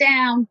going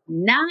down,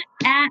 not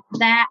at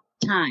that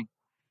time.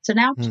 So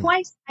now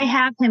twice I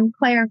have him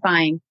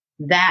clarifying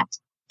that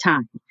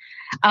time.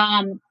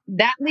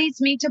 That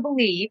leads me to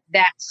believe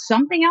that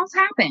something else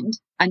happened,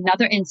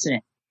 another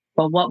incident.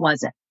 But what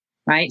was it?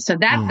 Right? So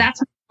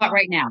that's what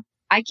right now.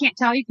 I can't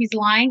tell you if he's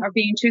lying or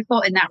being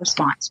truthful in that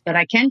response, but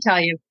I can tell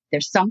you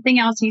there's something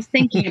else he's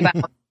thinking about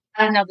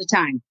at another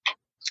time.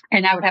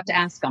 And I would have to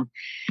ask him.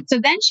 So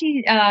then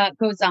she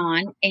goes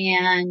on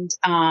and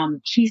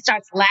he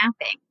starts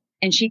laughing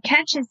and she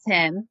catches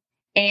him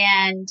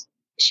and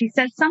she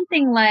says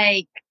something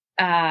like,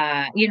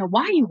 why are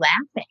you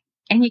laughing?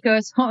 And he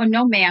goes, oh,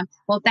 no, ma'am.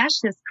 Well,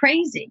 that's just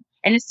crazy.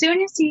 And as soon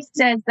as he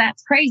says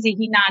that's crazy,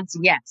 he nods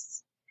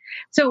yes.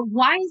 So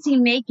why is he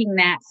making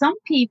that? Some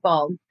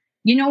people,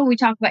 when we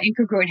talk about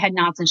incongruent head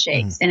nods and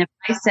shakes, and if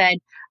I said,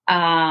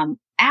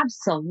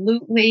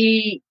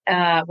 absolutely,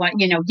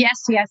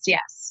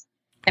 yes.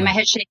 And my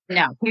head shaking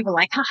no. People are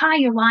like, haha,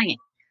 you're lying.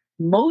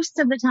 Most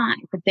of the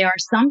time, but there are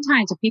some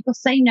times if people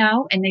say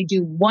no and they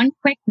do one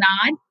quick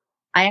nod.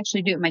 I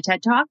actually do it in my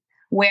TED Talk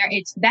where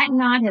that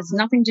nod has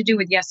nothing to do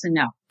with yes and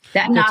no.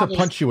 That nod is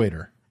a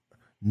punctuator.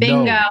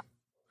 Bingo.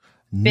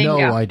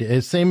 No idea.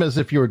 It's same as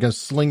if you were going to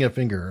sling a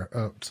finger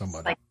at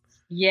somebody.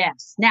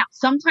 Yes. Now,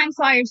 sometimes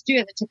liars do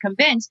it to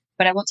convince,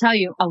 but I will tell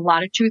you, a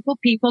lot of truthful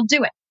people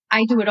do it.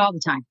 I do it all the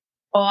time.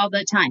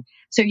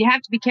 So you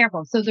have to be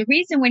careful. So the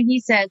reason when he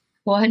says,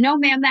 well, no,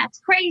 ma'am, that's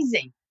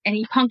crazy. And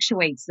he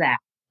punctuates that,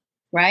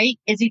 right?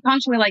 Is he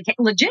punctuate like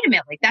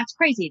legitimately? That's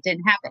crazy. It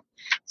didn't happen.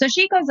 So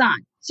she goes on.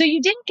 So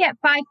you didn't get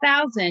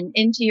 5,000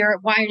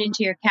 wired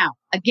into your account.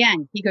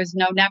 Again, he goes,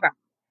 no, never.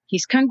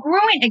 He's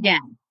congruent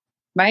again,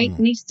 right?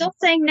 And he's still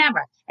saying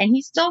never. And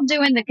he's still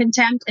doing the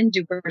contempt and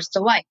dupers to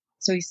life.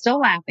 So he's still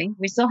laughing.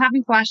 We're still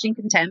having flashing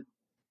contempt.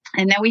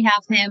 And then we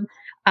have him,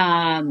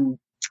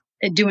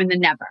 doing the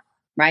never.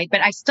 Right.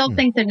 But I still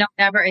think the no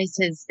never is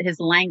his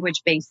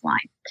language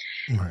baseline.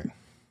 Right.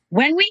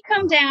 When we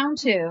come down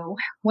to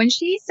when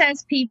she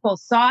says people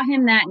saw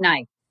him that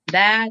night,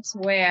 that's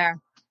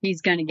where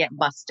he's going to get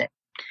busted.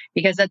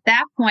 Because at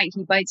that point,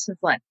 he bites his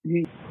lip.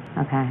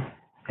 Okay.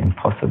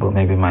 Impossible.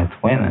 Maybe my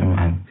twin.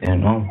 I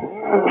don't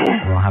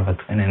have a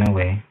twin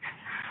anyway.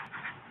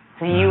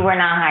 So you were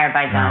not hired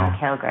by John to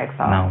kill Greg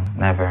Fall? No,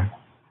 never.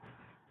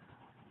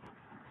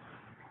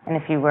 And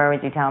if you were,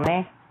 would you tell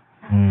me?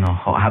 No.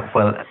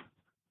 Well,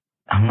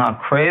 I'm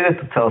not crazy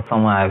to tell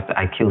someone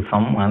I killed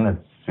someone.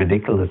 It's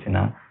ridiculous,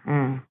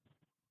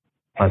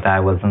 But I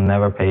was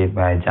never paid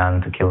by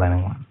John to kill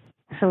anyone.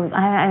 So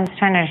I'm just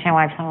trying to understand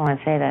why someone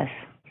would say this.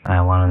 I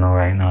want to know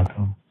right now,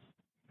 too.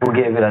 Who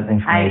gave you that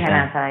information? I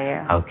cannot tell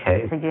you.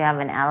 Okay. So do you have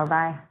an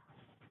alibi?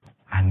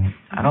 I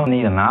don't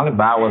need an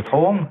alibi. I was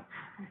home.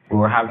 We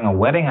were having a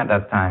wedding at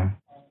that time.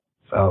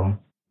 So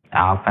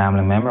our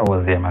family member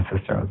was there. My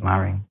sister was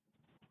marrying.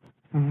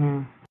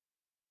 Mm-hmm.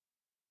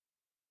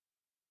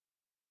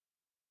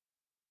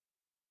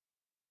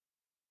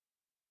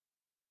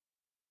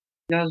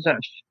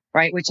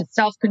 Right, which is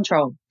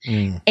self-control.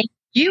 And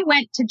you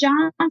went to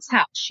John's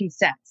house, she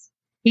says.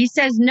 He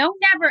says, no,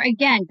 never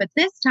again. But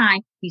this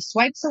time he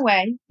swipes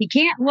away. He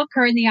can't look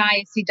her in the eye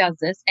as he does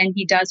this. And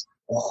he does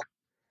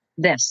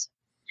this.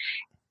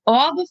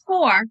 All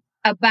before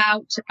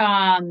about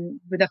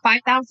with the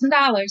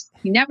 $5,000,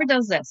 he never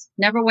does this,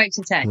 never wipes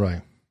his head.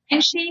 Right.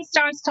 And she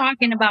starts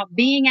talking about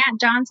being at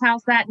John's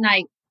house that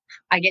night.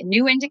 I get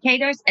new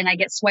indicators and I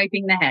get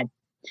swiping the head.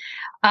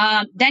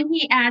 Then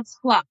he adds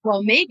fluff.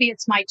 Well, maybe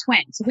it's my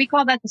twin. So we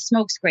call that the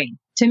smoke screen.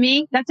 To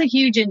me, that's a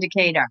huge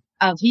indicator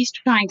of he's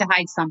trying to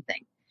hide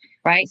something,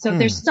 right? So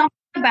there's something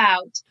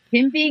about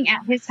him being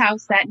at his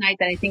house that night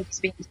that I think he's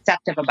being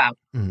deceptive about.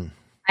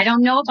 I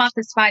don't know about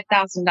this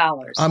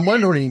 $5,000. I'm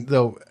wondering,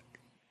 though,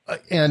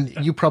 and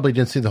you probably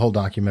didn't see the whole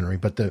documentary,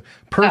 but the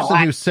person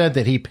who said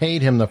that he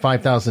paid him the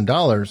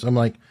 $5,000, I'm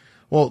like,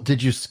 well,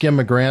 did you skim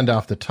 $1,000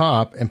 off the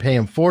top and pay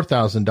him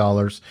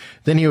 $4,000?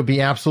 Then he would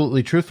be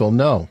absolutely truthful.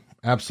 No,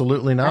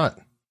 absolutely not.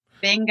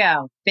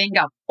 Bingo.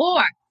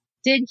 Or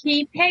did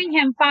he pay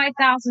him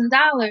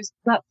 $5,000,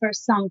 but for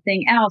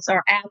something else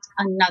or at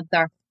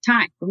another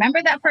time?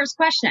 Remember that first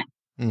question.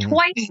 Mm-hmm.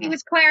 Twice he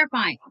was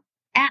clarifying.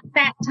 At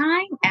that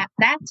time?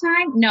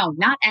 No,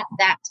 not at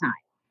that time.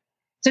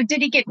 So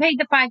did he get paid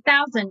the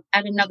 $5,000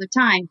 at another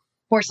time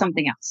for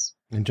something else?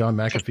 And John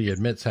McAfee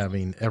admits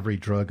having every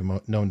drug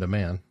known to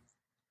man.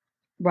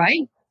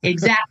 Right?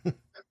 Exactly.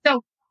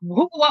 So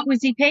what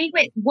was he paid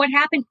with? What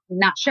happened?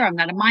 Not sure. I'm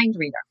not a mind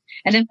reader.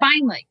 And then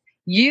finally,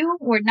 you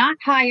were not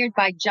hired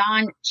by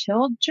John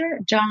Chilger.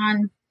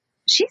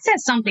 She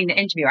says something to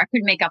interview. I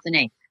couldn't make out the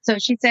name. So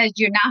she says,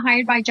 you're not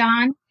hired by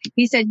John?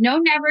 He said, no,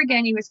 never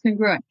again. He was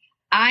congruent.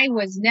 I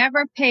was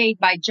never paid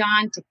by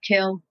John to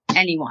kill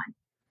anyone.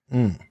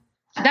 Mm.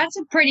 That's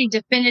a pretty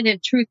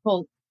definitive,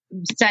 truthful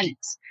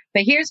sentence.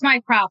 But here's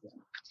my problem.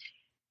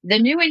 The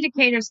new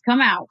indicators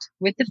come out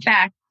with the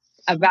fact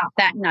about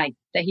that night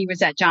that he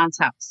was at John's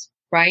house,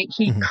 right?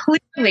 He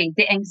clearly,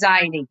 the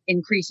anxiety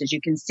increases.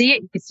 You can see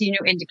it. You can see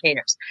new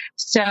indicators.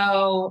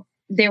 So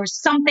there was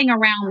something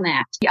around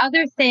that. The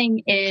other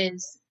thing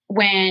is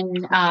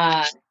when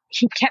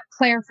he kept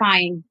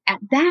clarifying at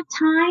that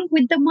time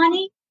with the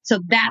money. So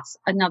that's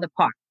another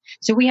part.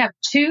 So we have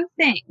two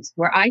things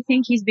where I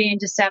think he's being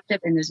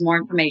deceptive and there's more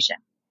information.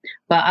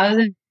 But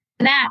other than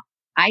that,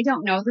 I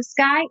don't know this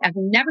guy. I've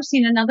never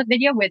seen another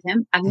video with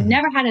him. I've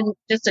never had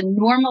just a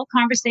normal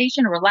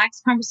conversation, a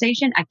relaxed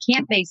conversation. I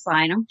can't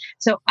baseline him.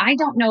 So I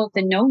don't know if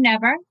the no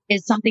never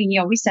is something he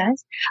always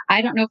says.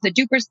 I don't know if the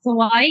duper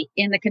delight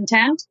in the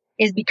contempt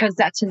is because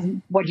that's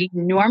what he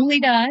normally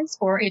does,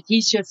 or if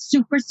he's just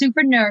super,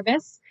 super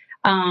nervous.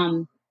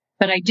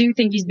 But I do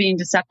think he's being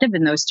deceptive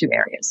in those two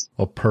areas.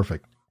 Well,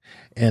 perfect.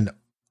 And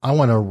I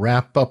want to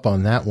wrap up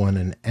on that one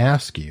and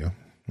ask you,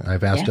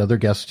 I've asked other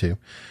guests too,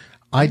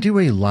 I do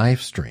a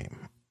live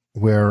stream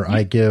where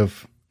I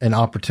give an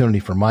opportunity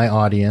for my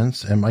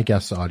audience and my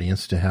guest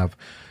audience to have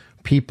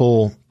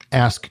people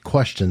ask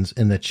questions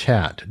in the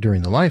chat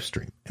during the live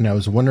stream. And I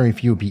was wondering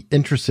if you would be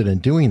interested in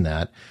doing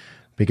that,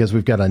 because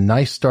we've got a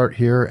nice start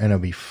here and it'll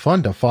be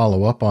fun to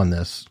follow up on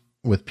this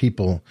with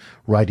people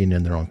writing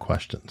in their own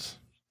questions.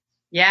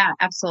 Yeah,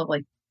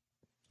 absolutely.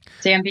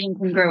 See, I'm being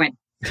congruent.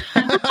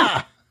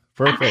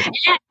 Perfect.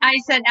 I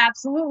said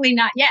absolutely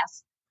not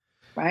yes.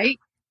 Right?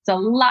 It's a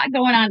lot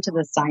going on to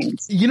the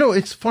science. You know,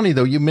 it's funny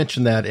though, you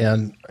mentioned that,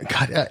 and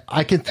God,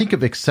 I can think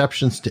of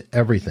exceptions to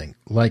everything.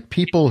 Like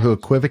people who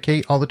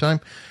equivocate all the time.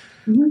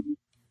 Mm-hmm.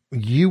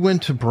 You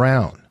went to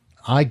Brown.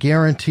 I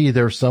guarantee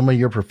there's some of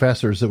your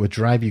professors that would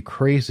drive you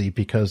crazy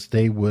because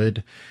they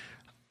would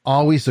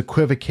always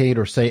equivocate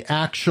or say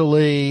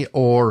actually,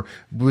 or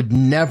would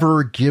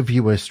never give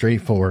you a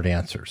straightforward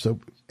answer. So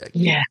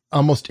yeah,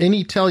 almost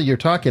any tell you're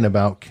talking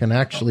about can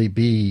actually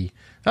be,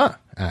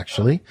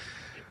 actually,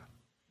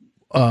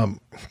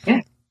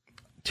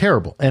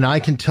 terrible. And I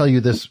can tell you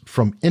this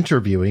from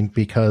interviewing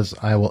because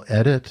I will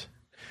edit,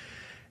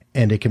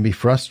 and it can be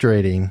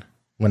frustrating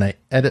when I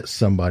edit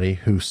somebody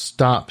who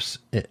stops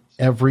at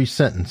every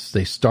sentence.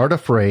 They start a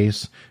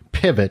phrase,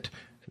 pivot,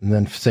 and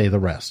then say the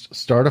rest.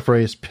 Start a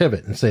phrase,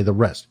 pivot, and say the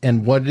rest.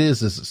 And what it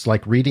is it's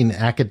like reading an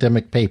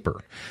academic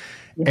paper.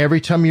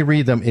 Every time you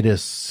read them, it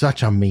is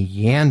such a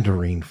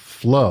meandering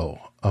flow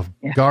of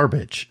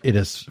garbage. It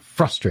is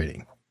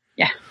frustrating.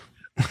 Yeah.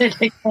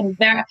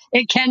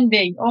 It can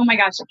be. Oh my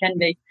gosh, it can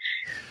be.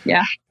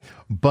 Yeah.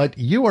 But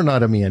you are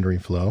not a meandering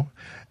flow.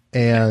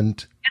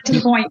 And that's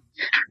the point.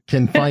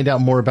 Can find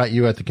out more about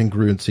you at the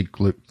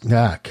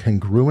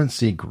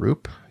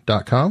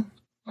congruencygroup.com.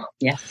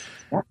 Yes.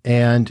 Yep.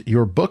 And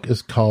your book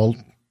is called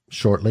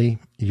shortly,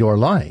 You're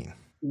Lying.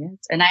 Yes.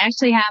 And I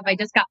just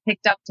got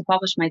picked up to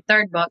publish my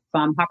third book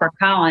from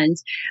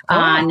HarperCollins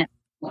on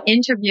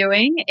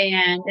interviewing,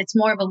 and it's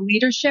more of a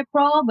leadership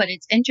role, but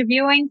it's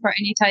interviewing for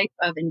any type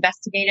of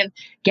investigative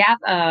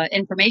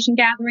information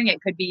gathering. It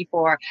could be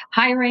for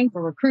hiring,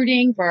 for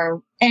recruiting,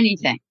 for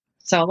anything.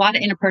 So a lot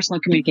of interpersonal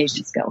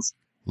communication skills.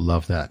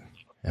 Love that.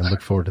 And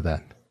look forward to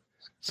that.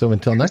 So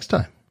until next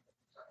time.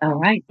 All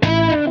right.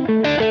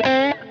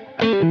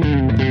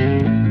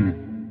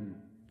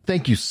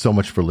 Thank you so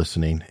much for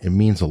listening. It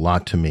means a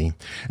lot to me.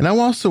 And I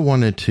also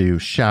wanted to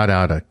shout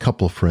out a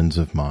couple of friends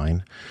of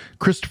mine.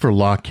 Christopher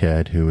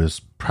Lochhead, who is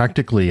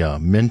practically a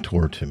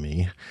mentor to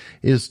me,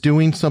 is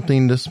doing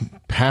something this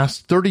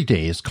past 30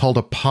 days called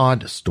a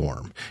pod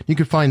storm. You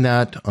can find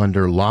that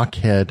under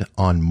Lochhead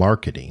on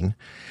Marketing.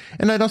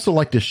 And I'd also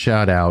like to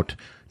shout out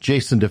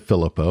Jason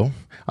DeFilippo.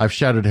 I've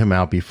shouted him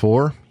out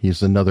before.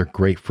 He's another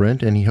great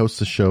friend, and he hosts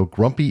the show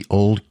Grumpy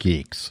Old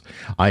Geeks.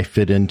 I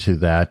fit into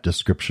that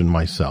description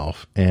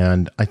myself,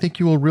 and I think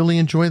you will really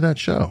enjoy that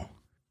show.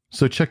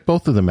 So check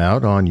both of them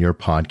out on your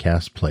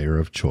podcast player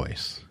of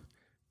choice.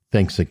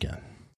 Thanks again.